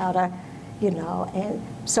advocate, how to, you know. And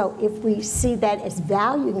so if we see that as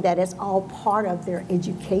valuing that as all part of their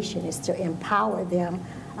education, is to empower them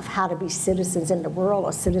of how to be citizens in the world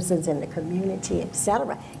or citizens in the community, et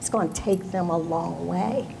cetera. It's going to take them a long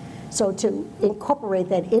way. So to incorporate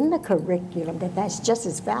that in the curriculum, that's just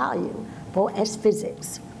as valuable as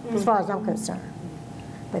physics, as far as I'm concerned.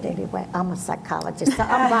 But anyway, I'm a psychologist, so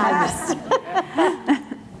I'm biased.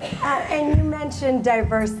 And you mentioned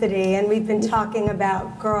diversity, and we've been talking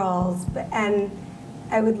about girls, and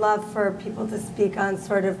I would love for people to speak on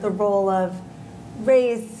sort of the role of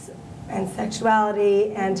race and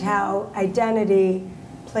sexuality and how identity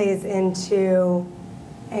plays into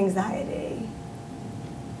anxiety.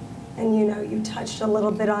 And you touched a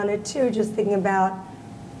little bit on it too, just thinking about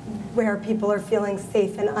where people are feeling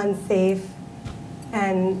safe and unsafe,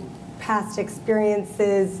 and past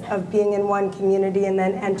experiences of being in one community and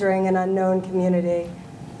then entering an unknown community,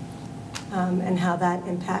 and how that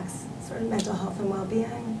impacts sort of mental health and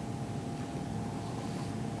well-being.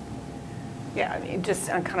 Yeah, I mean, just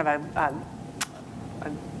on kind of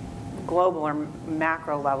a global or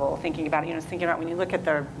macro level, thinking about when you look at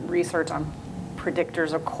the research on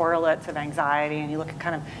predictors or correlates of anxiety, and you look at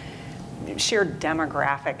kind of sheer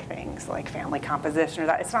demographic things like family composition, or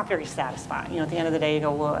that, it's not very satisfying. At the end of the day, you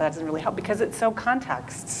go, well, that doesn't really help because it's so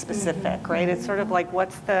context specific, right? It's sort of like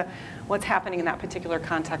what's happening in that particular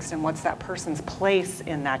context, and what's that person's place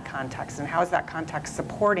in that context, and how is that context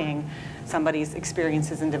supporting somebody's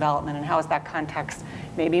experiences and development, and how is that context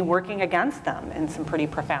maybe working against them in some pretty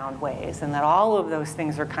profound ways, and that all of those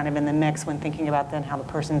things are kind of in the mix when thinking about then how the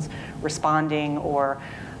person's responding or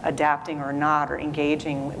adapting or not, or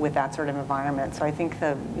engaging with that sort of environment. So I think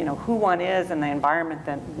who one is and the environment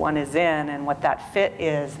that one is in, and what that fit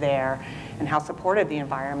is there, and how supportive the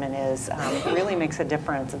environment is, really makes a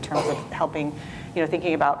difference in terms of helping,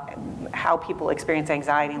 thinking about how people experience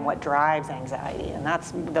anxiety and what drives anxiety. And that's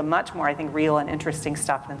the much more, I think, real and interesting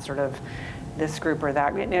stuff than sort of this group or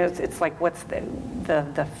that. It's like what's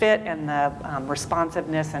the fit and the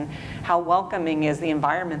responsiveness, and how welcoming is the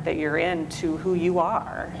environment that you're in to who you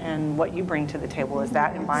are and what you bring to the table. Is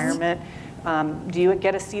that environment, do you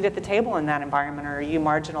get a seat at the table in that environment, or are you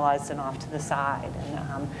marginalized and off to the side?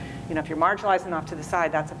 And if you're marginalized and off to the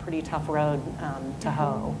side, that's a pretty tough road to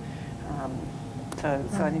hoe. So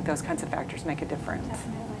I think those kinds of factors make a difference.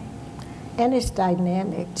 Definitely. And it's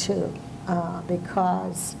dynamic too,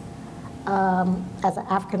 because as an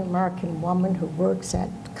African-American woman who works at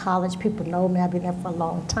college, people know me, I've been there for a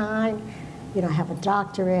long time. I have a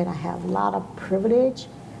doctorate, I have a lot of privilege,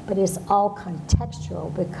 but it's all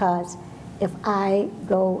contextual, because if I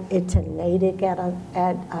go into Natick at a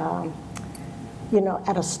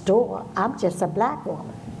store, I'm just a black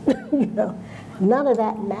woman. None of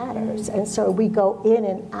that matters. And so we go in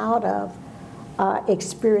and out of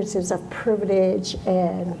experiences of privilege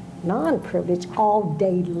and non-privilege all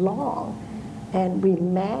day long, and we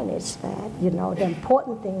manage that. The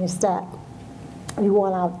important thing is that we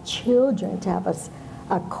want our children to have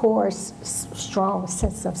a core, strong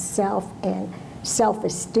sense of self and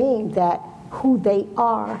self-esteem, that who they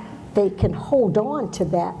are, they can hold on to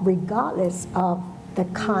that regardless of the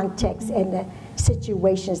context and the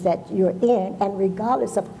situations that you're in, and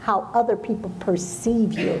regardless of how other people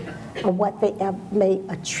perceive you or what they may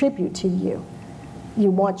attribute to you. You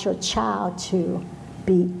want your child to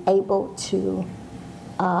be able to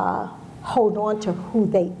hold on to who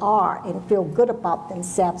they are and feel good about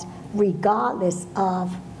themselves, regardless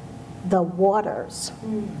of the waters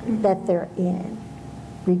that they're in,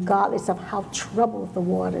 regardless of how troubled the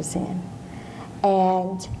water's in.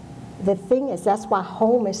 And the thing is, that's why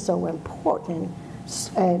home is so important,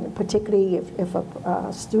 and particularly if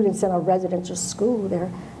a student's in a residential school,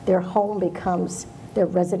 their home becomes their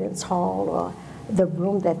residence hall or the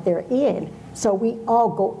room that they're in. So we all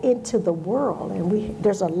go into the world, and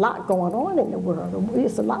there's a lot going on in the world.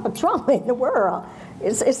 There's a lot of trauma in the world.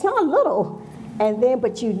 It's not little. And then,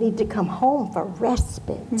 but you need to come home for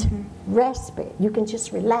respite. Respite. You can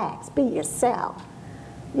just relax, be yourself.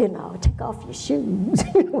 Take off your shoes,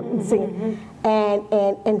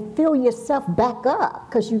 and fill yourself back up,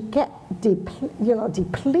 because you get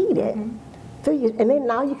depleted. And then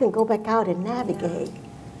now you can go back out and navigate.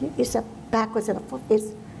 It's a backwards and a forth.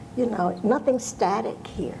 It's nothing static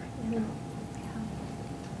here. Thank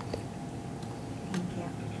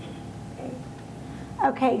you.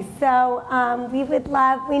 Okay, so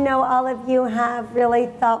we know all of you have really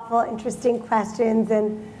thoughtful, interesting questions,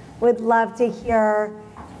 and would love to hear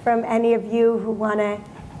from any of you who want to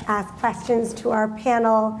ask questions to our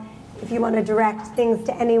panel. If you want to direct things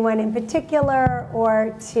to anyone in particular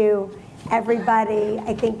or to everybody,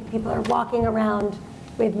 I think people are walking around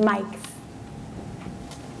with mics.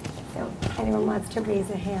 So if anyone wants to raise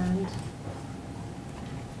a hand.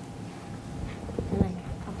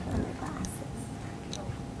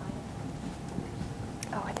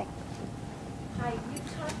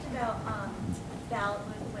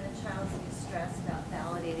 when a child's stressed about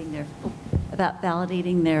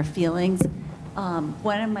validating their feelings,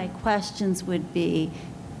 one of my questions would be,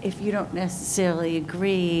 if you don't necessarily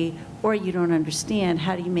agree or you don't understand,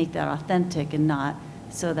 how do you make that authentic and not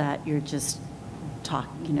so that you're just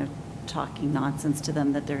talking nonsense to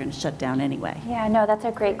them that they're going to shut down anyway? Yeah, no, that's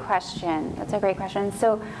a great question. That's a great question.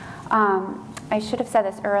 So I should have said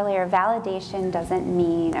this earlier, validation doesn't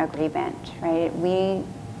mean agreement, right? We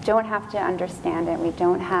don't have to understand it. We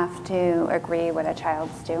don't have to agree what a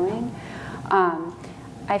child's doing.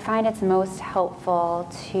 I find it's most helpful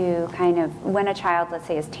to kind of, when a child, let's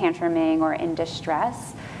say, is tantruming or in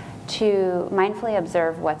distress, to mindfully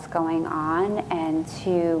observe what's going on and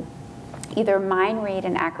to either mind read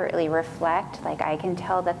and accurately reflect, like I can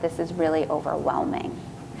tell that this is really overwhelming.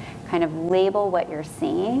 Kind of label what you're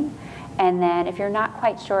seeing. And then if you're not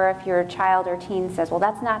quite sure, if your child or teen says, well,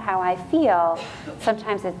 that's not how I feel,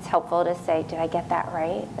 sometimes it's helpful to say, did I get that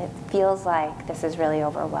right? It feels like this is really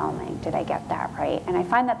overwhelming. Did I get that right? And I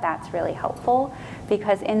find that that's really helpful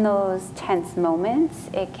because in those tense moments,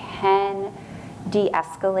 it can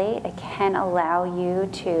de-escalate. It can allow you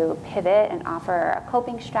to pivot and offer a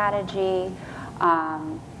coping strategy.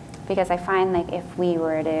 Because I find like if we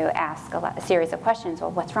were to ask a series of questions,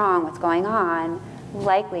 well, what's wrong? What's going on?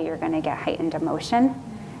 Likely you're going to get heightened emotion,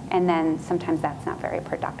 and then sometimes that's not very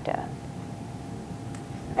productive.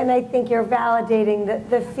 And I think you're validating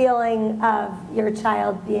the feeling of your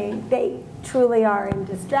child being, they truly are in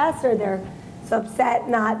distress or they're so upset,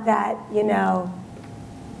 not that,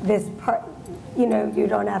 this part, you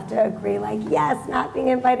don't have to agree like, yes, not being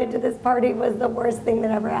invited to this party was the worst thing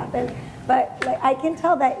that ever happened. But like, I can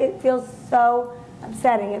tell that it feels so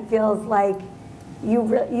upsetting. It feels like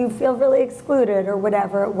you feel really excluded or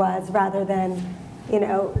whatever it was rather than,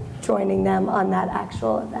 joining them on that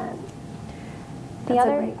actual event. That's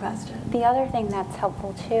a great question. The other thing that's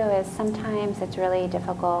helpful too is sometimes it's really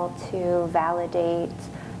difficult to validate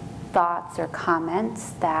thoughts or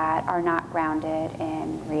comments that are not grounded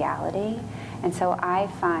in reality. And so I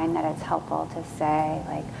find that it's helpful to say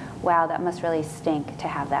like, wow, that must really stink to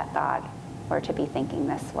have that thought or to be thinking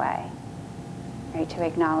this way. Right, to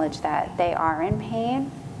acknowledge that they are in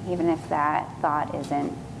pain, even if that thought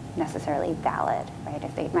isn't necessarily valid, right?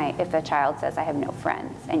 If the child says, I have no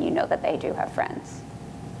friends, and you know that they do have friends.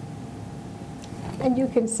 And you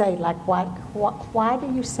can say, like, why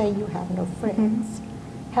do you say you have no friends?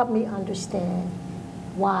 Mm-hmm. Help me understand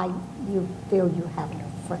why you feel you have no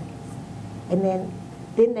friends. And then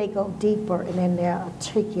they go deeper, and then they're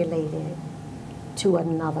articulated to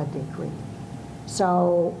another degree.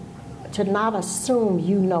 So to not assume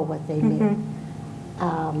you know what they mean.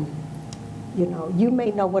 You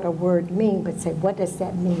may know what a word means, but say, what does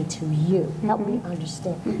that mean to you? Help me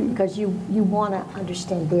understand, because you want to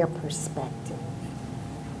understand their perspective.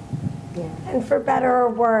 Yeah. And for better or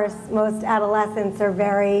worse, most adolescents are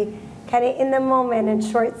very kind of in the moment and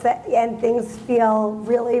and things feel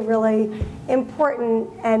really, really important.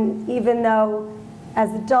 And even though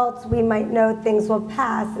as adults we might know things will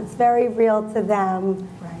pass, it's very real to them.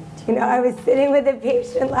 I was sitting with a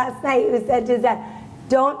patient last night who said to his dad,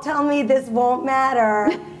 don't tell me this won't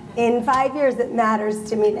matter. In 5 years, it matters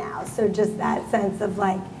to me now. So just that sense of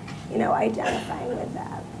like, identifying with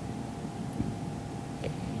that.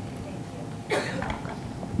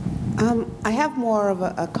 I have more of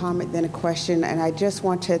a comment than a question, and I just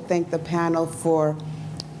want to thank the panel for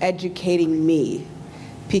educating me,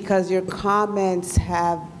 because your comments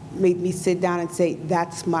have made me sit down and say,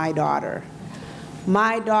 that's my daughter.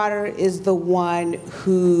 My daughter is the one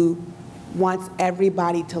who wants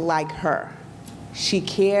everybody to like her. She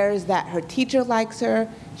cares that her teacher likes her.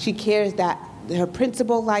 She cares that her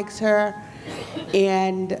principal likes her.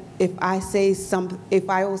 And if I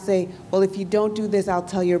will say, well, if you don't do this, I'll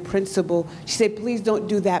tell your principal. She said, please don't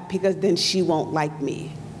do that because then she won't like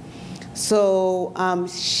me. So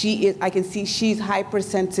I can see she's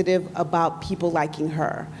hypersensitive about people liking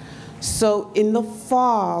her. So in the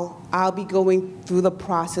fall, I'll be going through the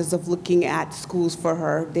process of looking at schools for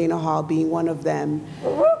her, Dana Hall being one of them.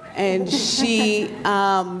 And she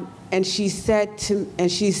said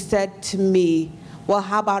to me, well,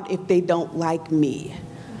 how about if they don't like me?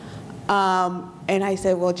 And I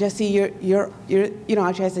said, well, Jessie, I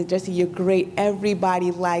said, Jessie, you're great. Everybody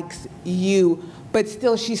likes you. But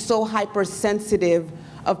still, she's so hypersensitive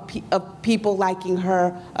of people liking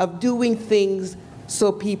her, of doing things so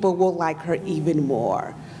people will like her even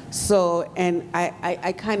more. So, and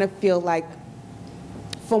I kind of feel like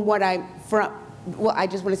well, I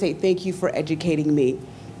just want to say thank you for educating me.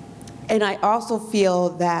 And I also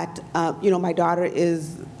feel that, my daughter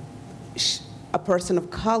a person of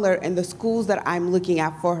color, and the schools that I'm looking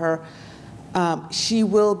at for her, she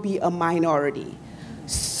will be a minority.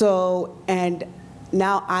 So, and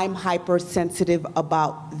now I'm hypersensitive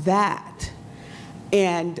about that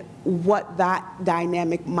and what that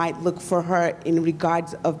dynamic might look for her in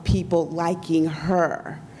regards of people liking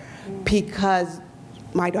her. Because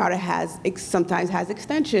my daughter sometimes has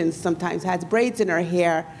extensions, sometimes has braids in her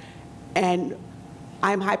hair, and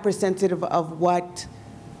I'm hypersensitive of what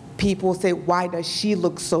people say, why does she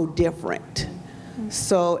look so different?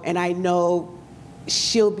 So, and I know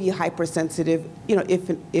she'll be hypersensitive,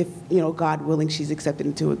 if God willing, she's accepted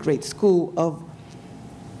into a great school, of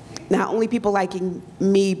not only people liking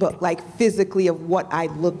me, but like physically of what I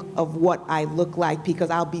look like, because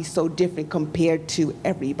I'll be so different compared to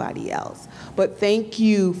everybody else. But thank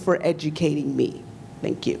you for educating me.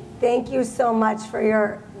 Thank you. Thank you so much for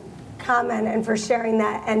your comment and for sharing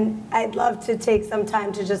that. And I'd love to take some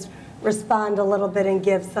time to just respond a little bit and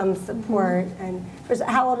give some support. And first,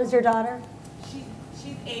 how old is your daughter?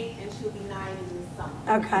 She's 8 and she'll be 9 in the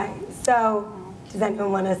summer. Okay, so does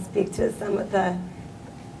anyone want to speak to some of the,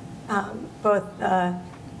 both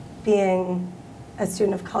being a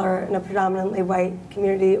student of color in a predominantly white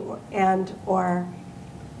community or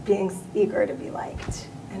being eager to be liked?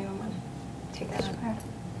 Anyone want to take that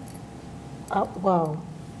on? Well,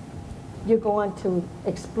 you're going to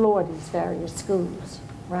explore these various schools,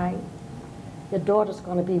 right? Your daughter's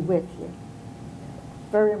going to be with you.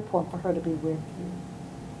 Very important for her to be with you.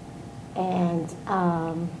 And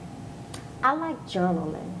I like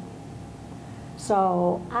journaling.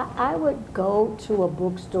 So I would go to a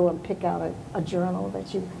bookstore and pick out a journal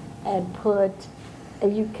that you,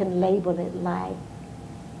 and you can label it like,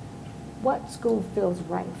 what school feels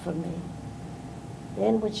right for me?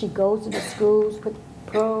 Then when she goes to the schools, put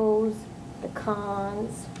the pros, the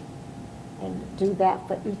cons, and do that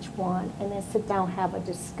for each one, and then sit down and have a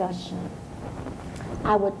discussion.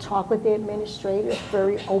 I would talk with the administrators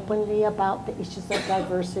very openly about the issues of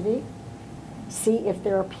diversity, see if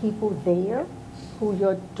there are people there who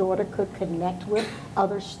your daughter could connect with,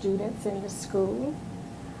 other students in the school.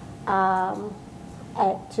 I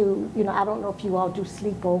don't know if you all do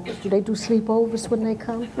sleepovers. Do they do sleepovers when they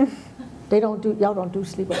come? They don't do, y'all don't do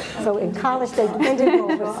sleepovers. So in college they do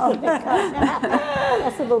sleepovers.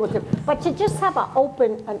 That's a little different. But to just have an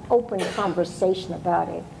open conversation about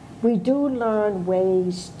it. We do learn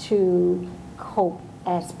ways to cope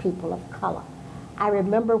as people of color. I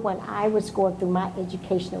remember when I was going through my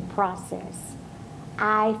educational process,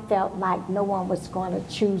 I felt like no one was going to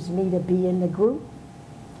choose me to be in the group.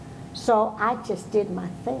 So I just did my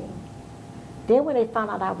thing. Then when they found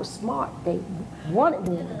out I was smart, they wanted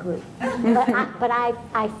me in the group. But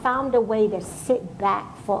I found a way to sit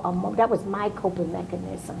back for a moment. That was my coping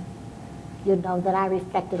mechanism, that I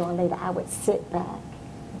reflected on later. I would sit back,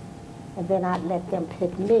 and then I'd let them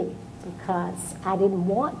pick me, because I didn't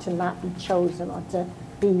want to not be chosen or to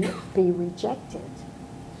be rejected,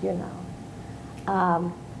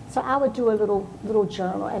 So I would do a little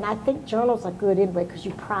journal, and I think journals are good anyway because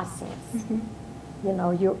you process.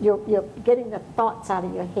 You're getting the thoughts out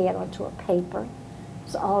of your head onto a paper.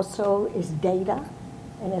 So also is data,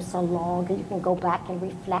 and it's so long, and you can go back and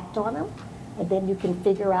reflect on them, and then you can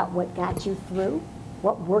figure out what got you through,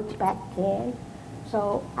 what worked back then.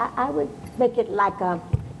 So I would make it like a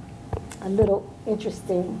little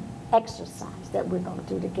interesting exercise that we're going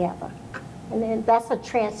to do together. And then that's a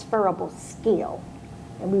transferable skill.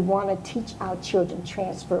 And we want to teach our children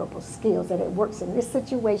transferable skills, that it works in this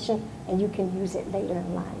situation and you can use it later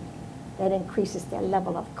in life. That increases their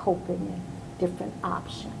level of coping and different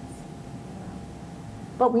options.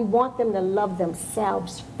 But we want them to love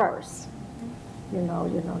themselves first. You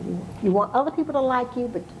want other people to like you,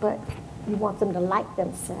 but you want them to like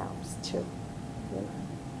themselves too.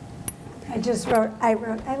 I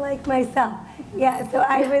wrote, I like myself. Yeah, so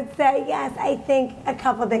I would say, yes, I think a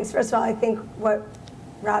couple things. First of all, I think what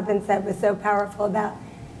Robin said was so powerful about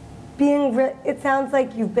it sounds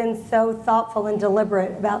like you've been so thoughtful and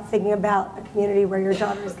deliberate about thinking about a community where your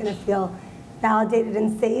daughter is going to feel validated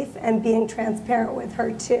and safe, and being transparent with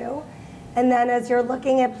her too. And then as you're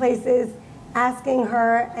looking at places, asking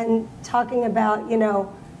her and talking about,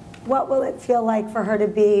 what will it feel like for her to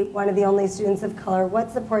be one of the only students of color?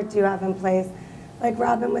 What support do you have in place? Like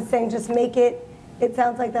Robin was saying, just make it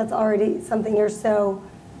sounds like that's already something you're so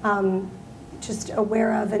just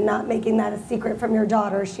aware of, and not making that a secret from your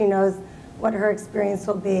daughter. She knows what her experience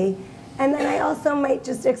will be. And then I also might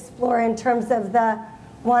just explore in terms of the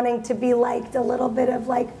wanting to be liked, a little bit of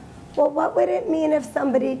like, well, what would it mean if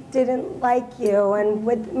somebody didn't like you? And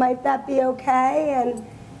might that be okay? And,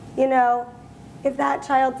 if that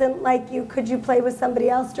child didn't like you, could you play with somebody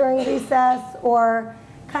else during recess? Or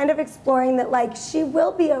kind of exploring that, like, she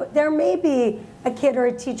will be, there may be a kid or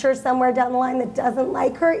a teacher somewhere down the line that doesn't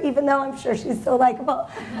like her, even though I'm sure she's so likable,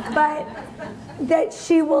 but that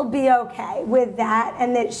she will be okay with that,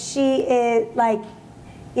 and that she is, like,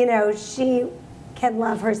 you know, she can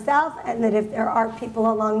love herself, and that if there are people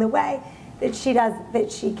along the way, that she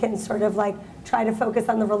can sort of like try to focus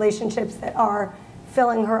on the relationships that are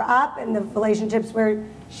filling her up, and the relationships where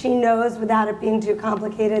she knows, without it being too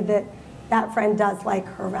complicated, that that friend does like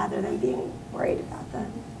her, rather than being worried about the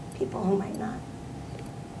people who might not.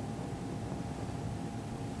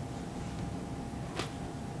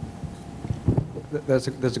 That's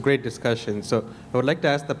a great discussion. So I would like to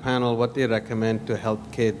ask the panel what they recommend to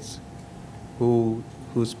help kids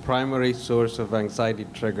whose primary source of anxiety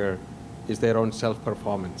trigger is their own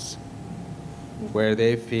self-performance, where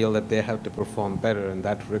they feel that they have to perform better, and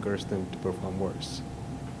that triggers them to perform worse.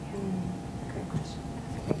 Great question.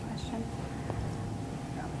 That's a good question.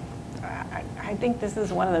 I think this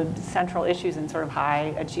is one of the central issues in sort of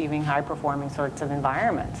high-achieving, high-performing sorts of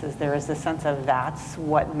environments, is there is this sense of that's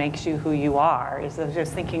what makes you who you are. Is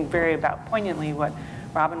just thinking very poignantly what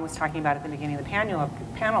Robin was talking about at the beginning of the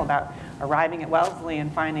panel about arriving at Wellesley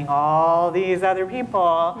and finding all these other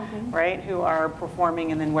people, right, who are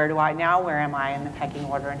performing, and then where am I in the pecking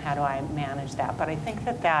order, and how do I manage that? But I think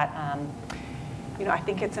that you know, I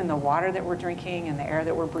think it's in the water that we're drinking and the air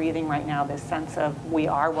that we're breathing right now, this sense of we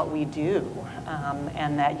are what we do,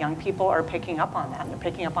 and that young people are picking up on that. And they're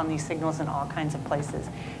picking up on these signals in all kinds of places.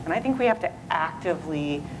 And I think we have to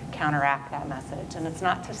actively counteract that message. And it's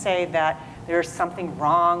not to say that there's something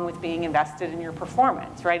wrong with being invested in your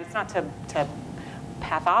performance, right? It's not to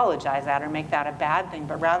pathologize that or make that a bad thing,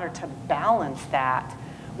 but rather to balance that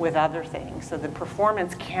with other things. So the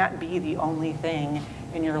performance can't be the only thing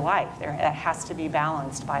in your life. It has to be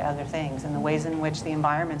balanced by other things, and the ways in which the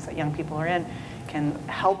environments that young people are in can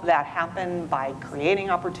help that happen by creating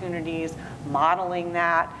opportunities, modeling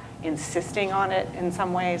that, insisting on it in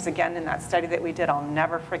some ways. Again, in that study that we did, I'll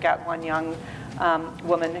never forget one young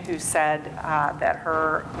woman who said that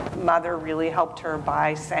her mother really helped her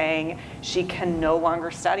by saying she can no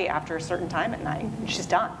longer study after a certain time at night. She's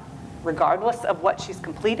done. Regardless of what she's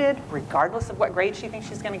completed, regardless of what grade she thinks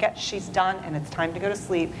she's going to get, she's done, and it's time to go to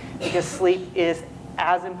sleep, because sleep is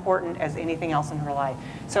as important as anything else in her life.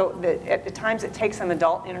 So at times it takes an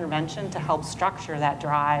adult intervention to help structure that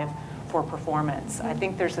drive for performance. I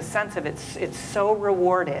think there's a sense of it's so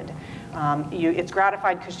rewarded. It's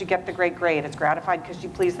gratified because you get the great grade. It's gratified because you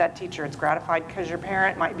please that teacher. It's gratified because your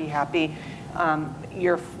parent might be happy.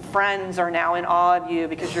 Your friends are now in awe of you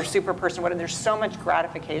because you're a super person. There's so much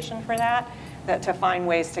gratification for that to find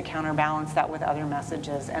ways to counterbalance that with other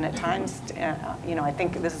messages. And at times, you know, I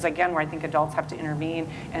think this is again where I think adults have to intervene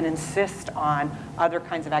and insist on other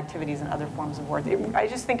kinds of activities and other forms of work. I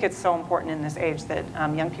just think it's so important in this age that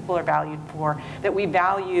young people are valued for, that we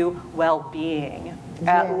value well-being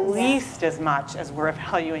at least as much as we're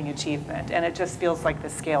valuing achievement. And it just feels like the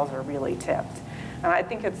scales are really tipped. And I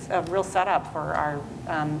think it's a real setup for our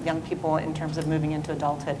young people in terms of moving into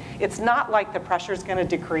adulthood. It's not like the pressure's going to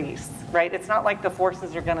decrease, right? It's not like the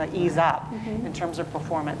forces are going to ease up in terms of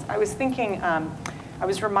performance. I was thinking, I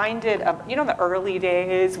was reminded of, you know, the early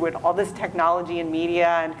days when all this technology and media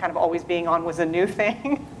and kind of always being on was a new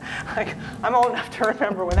thing. Like, I'm old enough to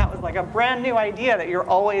remember when that was like a brand new idea that you're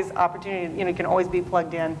always opportunity, you know, can always be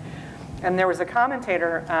plugged in. And there was a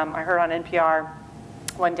commentator I heard on NPR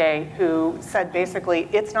one day who said basically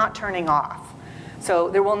it's not turning off. So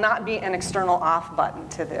there will not be an external off button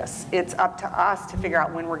to this. It's up to us to figure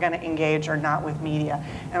out when we're going to engage or not with media.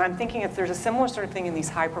 And I'm thinking if there's a similar sort of thing in these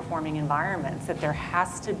high-performing environments, that there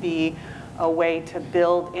has to be a way to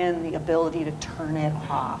build in the ability to turn it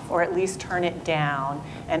off, or at least turn it down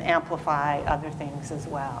and amplify other things as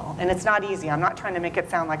well. And it's not easy. I'm not trying to make it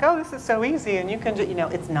sound like, oh, this is so easy and you can just, you know,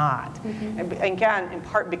 it's not. And again, in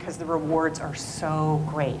part because the rewards are so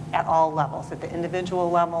great at all levels, at the individual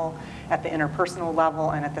level, at the interpersonal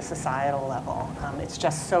level, and at the societal level. It's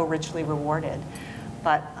just so richly rewarded.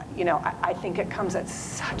 But, you know, I think it comes at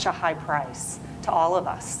such a high price to all of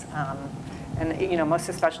us. And, you know, most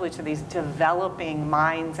especially to these developing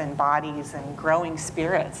minds and bodies and growing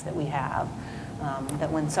spirits that we have,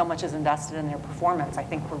 that when so much is invested in their performance, I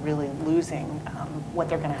think we're really losing what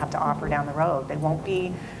they're going to have to offer down the road. They won't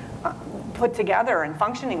be put together and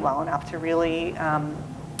functioning well enough to really,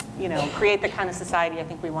 you know, create the kind of society I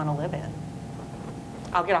think we want to live in.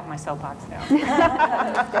 I'll get off my soapbox now.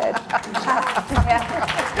 Good.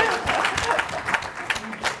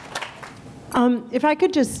 If I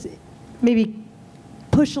could just maybe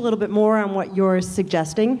push a little bit more on what you're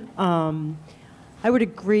suggesting. I would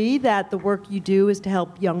agree that the work you do is to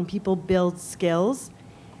help young people build skills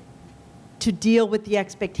to deal with the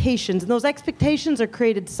expectations. And those expectations are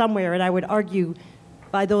created somewhere, and I would argue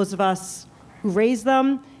by those of us who raise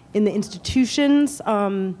them, in the institutions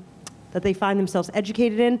that they find themselves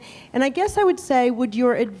educated in. And I guess I would say, would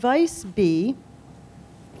your advice be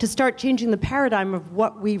to start changing the paradigm of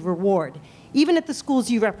what we reward, even at the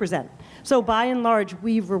schools you represent? So by and large,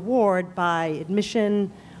 we reward by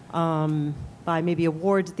admission, by maybe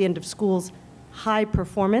awards at the end of schools, high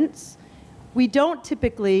performance. We don't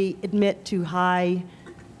typically admit to highly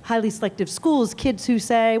selective schools kids who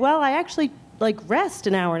say, well, I actually like rest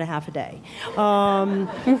an hour and a half a day.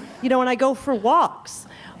 You know, and I go for walks.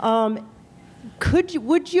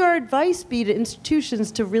 Would your advice be to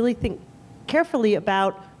institutions to really think carefully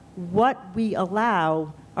about what we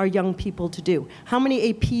allow our young people to do? How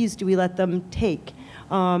many APs do we let them take?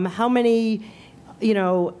 How many, you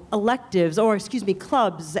know, electives, or excuse me,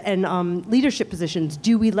 clubs and leadership positions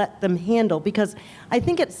do we let them handle? Because I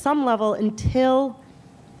think at some level, until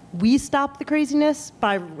we stop the craziness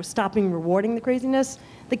by stopping rewarding the craziness,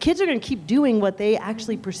 the kids are going to keep doing what they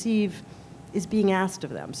actually perceive is being asked of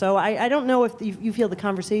them. So I don't know if you feel the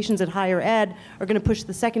conversations at higher ed are going to push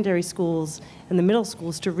the secondary schools and the middle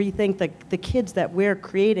schools to rethink the kids that we're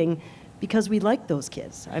creating, because we like those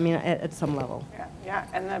kids, I mean, at some level. Yeah,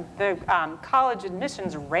 and the college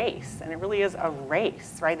admissions race, and it really is a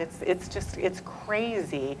race, right? It's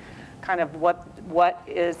crazy kind of what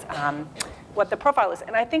the profile is.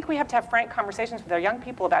 And I think we have to have frank conversations with our young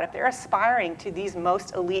people about if they're aspiring to these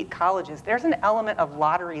most elite colleges, there's an element of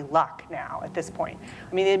lottery luck now at this point.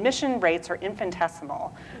 I mean, the admission rates are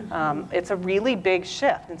infinitesimal. It's a really big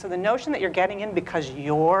shift. And so the notion that you're getting in because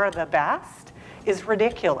you're the best is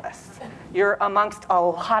ridiculous. You're amongst a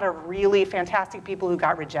lot of really fantastic people who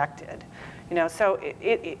got rejected. You know, so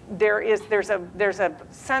there's a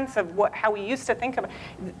sense of how we used to think about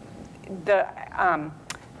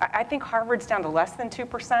I think Harvard's down to less than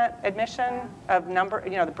 2% admission of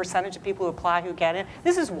the percentage of people who apply who get in.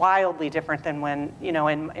 This is wildly different than when, you know,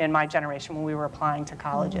 in my generation when we were applying to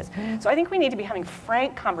colleges. So I think we need to be having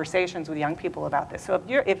frank conversations with young people about this. So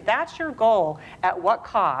if that's your goal, at what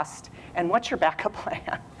cost, and what's your backup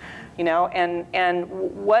plan? You know, and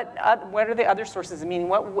what are the other sources of meaning?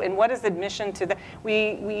 What is admission to the?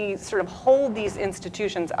 We sort of hold these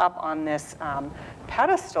institutions up on this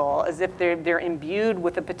pedestal as if they're imbued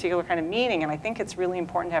with a particular kind of meaning. And I think it's really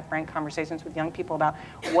important to have frank conversations with young people about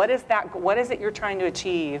what is it you're trying to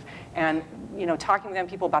achieve, and, you know, talking to young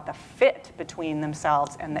people about the fit between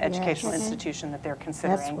themselves and the educational institution that they're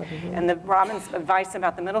considering. And Robin's advice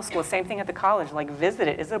about the middle school, same thing at the college, like visit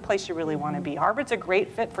it. Is it a place you really want to be? Harvard's a great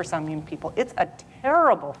fit for some young people. It's a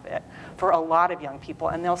terrible fit for a lot of young people,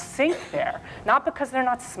 and they'll sink there, not because they're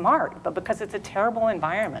not smart, but because it's a terrible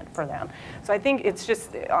environment for them. So I think it's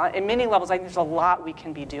just, in many levels, I think there's a lot we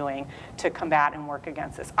can be doing to combat and work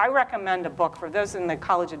against this. I recommend a book for those in the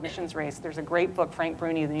college admissions race. There's a great book, Frank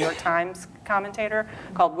Bruni, the New York Times commentator,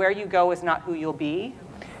 called Where You Go Is Not Who You'll Be.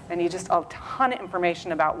 And he just a ton of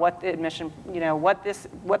information about what the admission, you know, what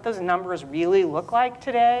those numbers really look like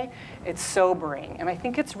today. It's sobering, and I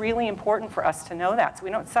think it's really important for us to know that, so we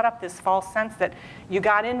don't set up this false sense that you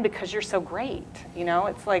got in because you're so great. You know,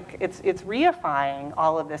 it's like it's reifying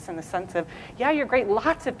all of this in the sense of, yeah, you're great.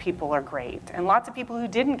 Lots of people are great, and lots of people who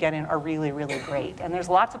didn't get in are really, really great. And there's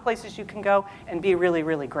lots of places you can go and be really,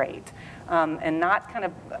 really great. And not kind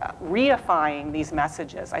of reifying these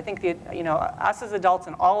messages. I think us as adults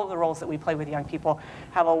and all of the roles that we play with young people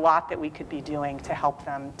have a lot that we could be doing to help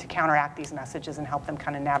them to counteract these messages and help them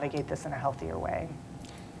kind of navigate this in a healthier way.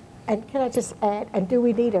 And can I just add, and do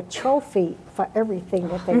we need a trophy for everything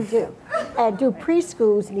that they do? And do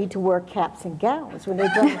preschools need to wear caps and gowns when they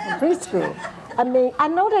go to preschool? I mean, I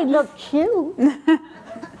know they look cute,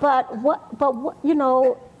 but what you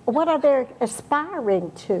know, what are they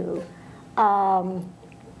aspiring to?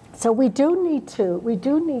 So we do need to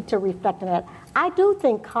reflect on that. I do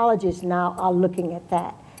think colleges now are looking at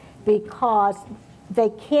that because they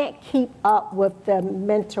can't keep up with the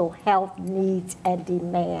mental health needs and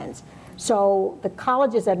demands. So the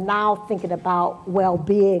colleges are now thinking about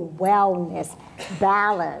well-being, wellness,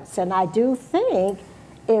 balance. And I do think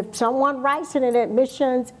if someone writes in an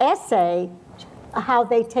admissions essay how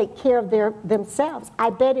they take care of themselves,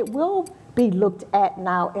 I bet it will be looked at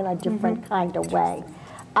now in a different kind of way.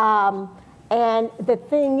 And the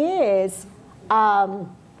thing is,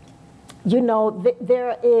 you know,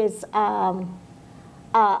 there is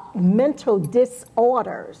mental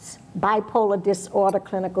disorders, bipolar disorder,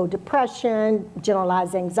 clinical depression,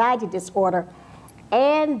 generalized anxiety disorder,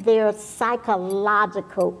 and there's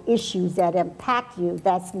psychological issues that impact you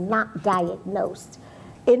that's not diagnosed.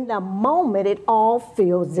 In the moment, it all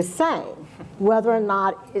feels the same, whether or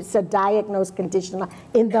not it's a diagnosed condition.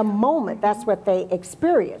 In the moment, that's what they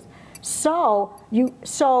experience. So you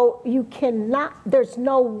cannot, there's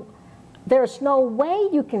no way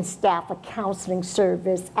you can staff a counseling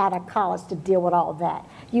service at a college to deal with all that.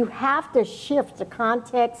 You have to shift the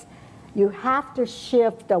context, you have to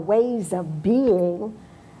shift the ways of being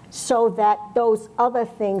so that those other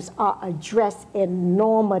things are addressed in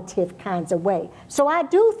normative kinds of way. So I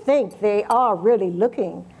do think they are really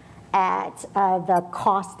looking at the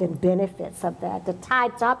cost and benefits of that. The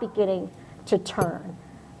tides are beginning to turn.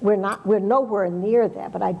 We're nowhere near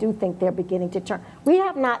that, but I do think they're beginning to turn. We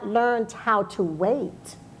have not learned how to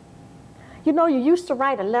wait. You know, you used to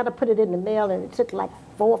write a letter, put it in the mail, and it took like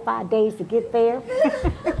 4 or 5 days to get there.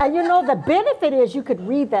 And you know, the benefit is you could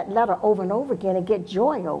read that letter over and over again and get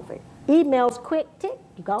joy over it. Emails quick, tick,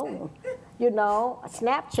 gone. You know, a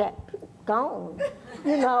Snapchat, gone.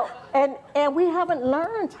 You know, and we haven't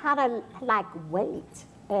learned how to like wait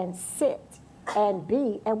and sit and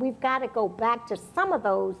be, and we've got to go back to some of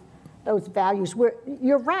those values.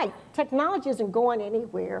 You're right, technology isn't going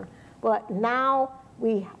anywhere, but now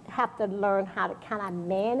we have to learn how to kind of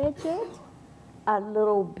manage it a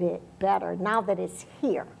little bit better now that it's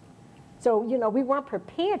here. So, you know, we weren't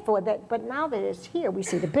prepared for that, but now that it's here, we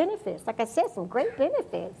see the benefits. Like I said, some great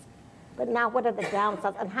benefits, but now what are the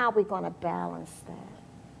downsides, and how are we going to balance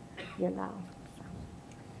that, you know?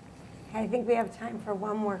 I think we have time for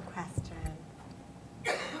one more question.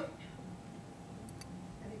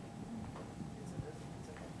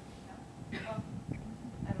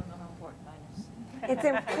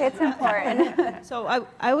 It's important. So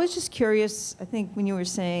I was just curious, I think when you were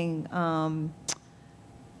saying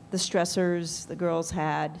the stressors the girls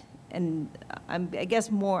had, and I'm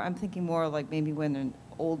thinking more like maybe when they're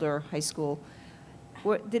older, high school.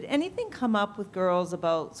 Did anything come up with girls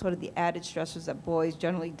about sort of the added stressors that boys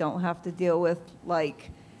generally don't have to deal with,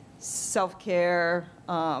 like self-care,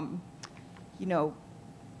 you know,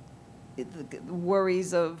 the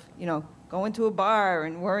worries of, you know, going to a bar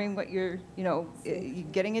and worrying what you're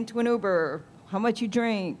getting into an Uber, how much you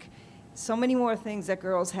drink, so many more things that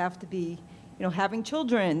girls have to be, you know, having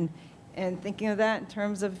children, and thinking of that in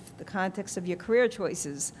terms of the context of your career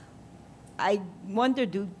choices. I wonder,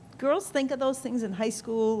 do girls think of those things in high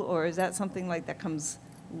school, or is that something like that comes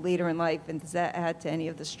later in life, and does that add to any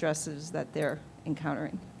of the stresses that they're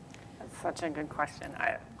encountering? That's such a good question.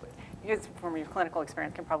 You guys, from your clinical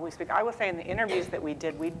experience, can probably speak. I will say in the interviews that we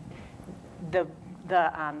did, the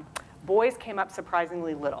boys came up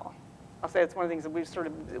surprisingly little. I'll say it's one of the things that we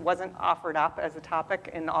it wasn't offered up as a topic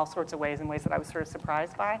in all sorts of ways, in ways that I was sort of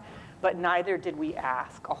surprised by, but neither did we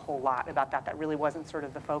ask a whole lot about that. That really wasn't sort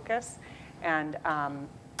of the focus. And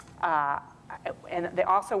they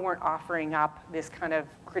also weren't offering up this kind of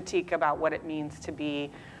critique about what it means to be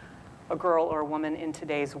a girl or a woman in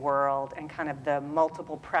today's world, and kind of the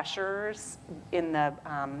multiple pressures in the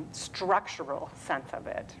structural sense of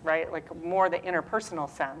it, right? Like more the interpersonal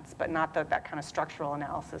sense, but not that kind of structural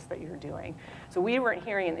analysis that you're doing. So we weren't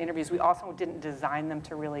hearing in interviews. We also didn't design them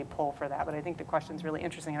to really pull for that, but I think the question's really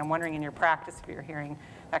interesting, and I'm wondering in your practice if you're hearing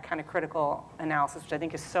that kind of critical analysis, which I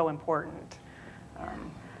think is so important.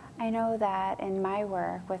 I know that in my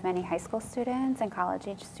work with many high school students and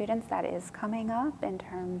college-age students, that is coming up in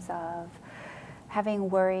terms of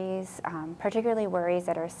having worries, particularly worries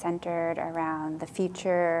that are centered around the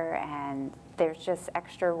future, and there's just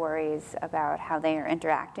extra worries about how they are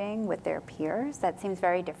interacting with their peers. That seems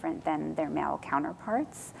very different than their male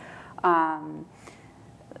counterparts.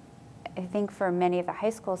 I think for many of the high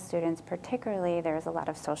school students particularly, there's a lot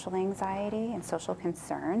of social anxiety and social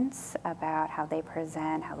concerns about how they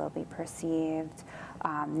present, how they'll be perceived,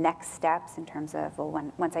 next steps in terms of,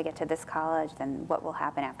 well, once I get to this college, then what will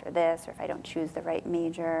happen after this, or if I don't choose the right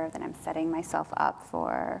major, then I'm setting myself up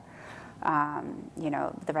for, you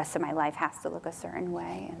know, the rest of my life has to look a certain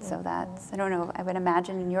way. And so that's, I don't know, I would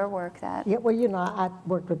imagine in your work that... Yeah, well, you know, I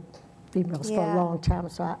worked with females for a long time,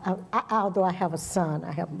 so although I have a son,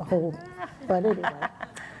 I have a whole, but anyway.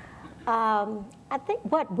 I think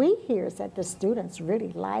what we hear is that the students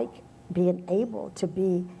really like being able to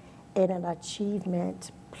be in an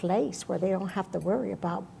achievement place where they don't have to worry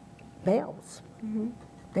about bells. Mm-hmm.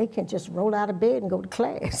 They can just roll out of bed and go to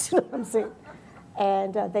class, you know what I'm saying?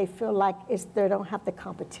 And they feel like they don't have the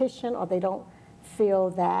competition, or they don't feel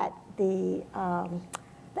that the,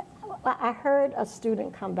 I heard a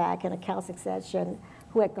student come back in a counseling session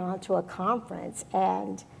who had gone to a conference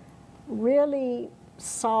and really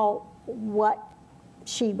saw what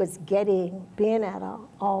she was being at an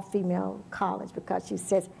all-female college, because she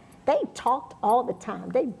says, they talked all the time.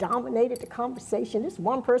 They dominated the conversation. This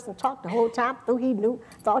one person talked the whole time,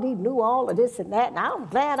 thought he knew all of this and that, and I'm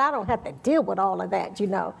glad I don't have to deal with all of that, you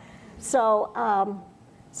know. So,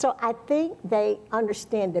 so I think they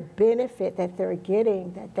understand the benefit that they're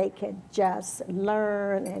getting, that they can just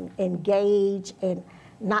learn and engage and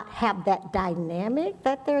not have that dynamic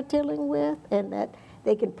that they're dealing with, and that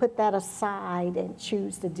they can put that aside and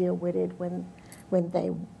choose to deal with it when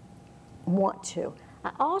they want to.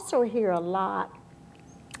 I also hear a lot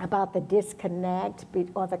about the disconnect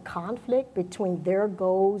or the conflict between their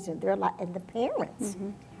goals and their life and the parents. Mm-hmm.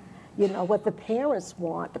 You know, what the parents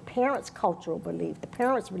want, the parents' cultural belief, the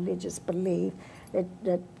parents' religious belief, that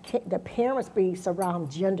the parents' beliefs around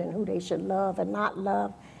gender and who they should love and not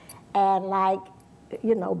love, and like,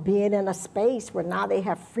 you know, being in a space where now they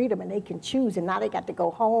have freedom and they can choose, and now they got to go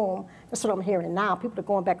home. That's what I'm hearing now. People are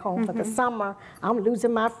going back home for the summer. I'm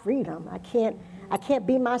losing my freedom. I can't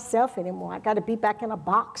be myself anymore. I got to be back in a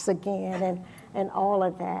box again, and all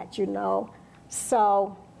of that, you know.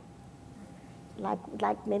 So,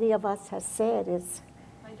 like many of us have said, is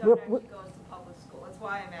my daughter actually goes to public school. That's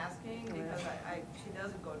why I'm asking, because she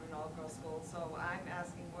doesn't go to an all-girls school. So I'm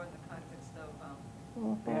asking more in the context of.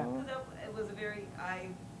 Because it was I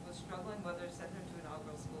was struggling whether to send her to an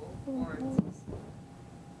all-girls school or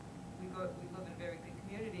we live in a very good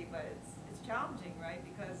community, but it's challenging, right?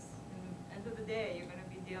 Because in the end of the day, you're going to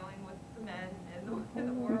be dealing with the men and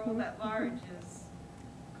the world at large is.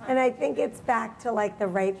 And I think it's back to like the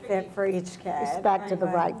right fit for each kid. It's back to the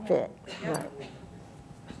right fit. Yeah.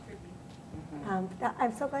 Right.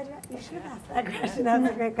 I'm so glad you should have asked that question. That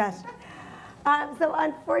was a great question. So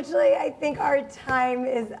unfortunately, I think our time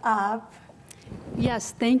is up.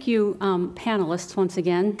 Yes, thank you, panelists, once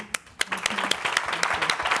again.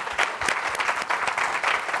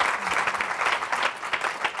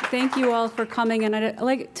 Thank you all for coming, and I'd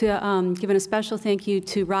like to give a special thank you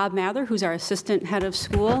to Rob Mather, who's our assistant head of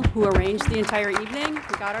school, who arranged the entire evening.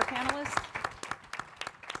 We got our panelists.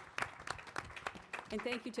 And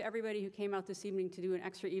thank you to everybody who came out this evening to do an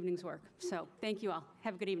extra evening's work. So thank you all.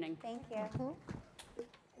 Have a good evening. Thank you.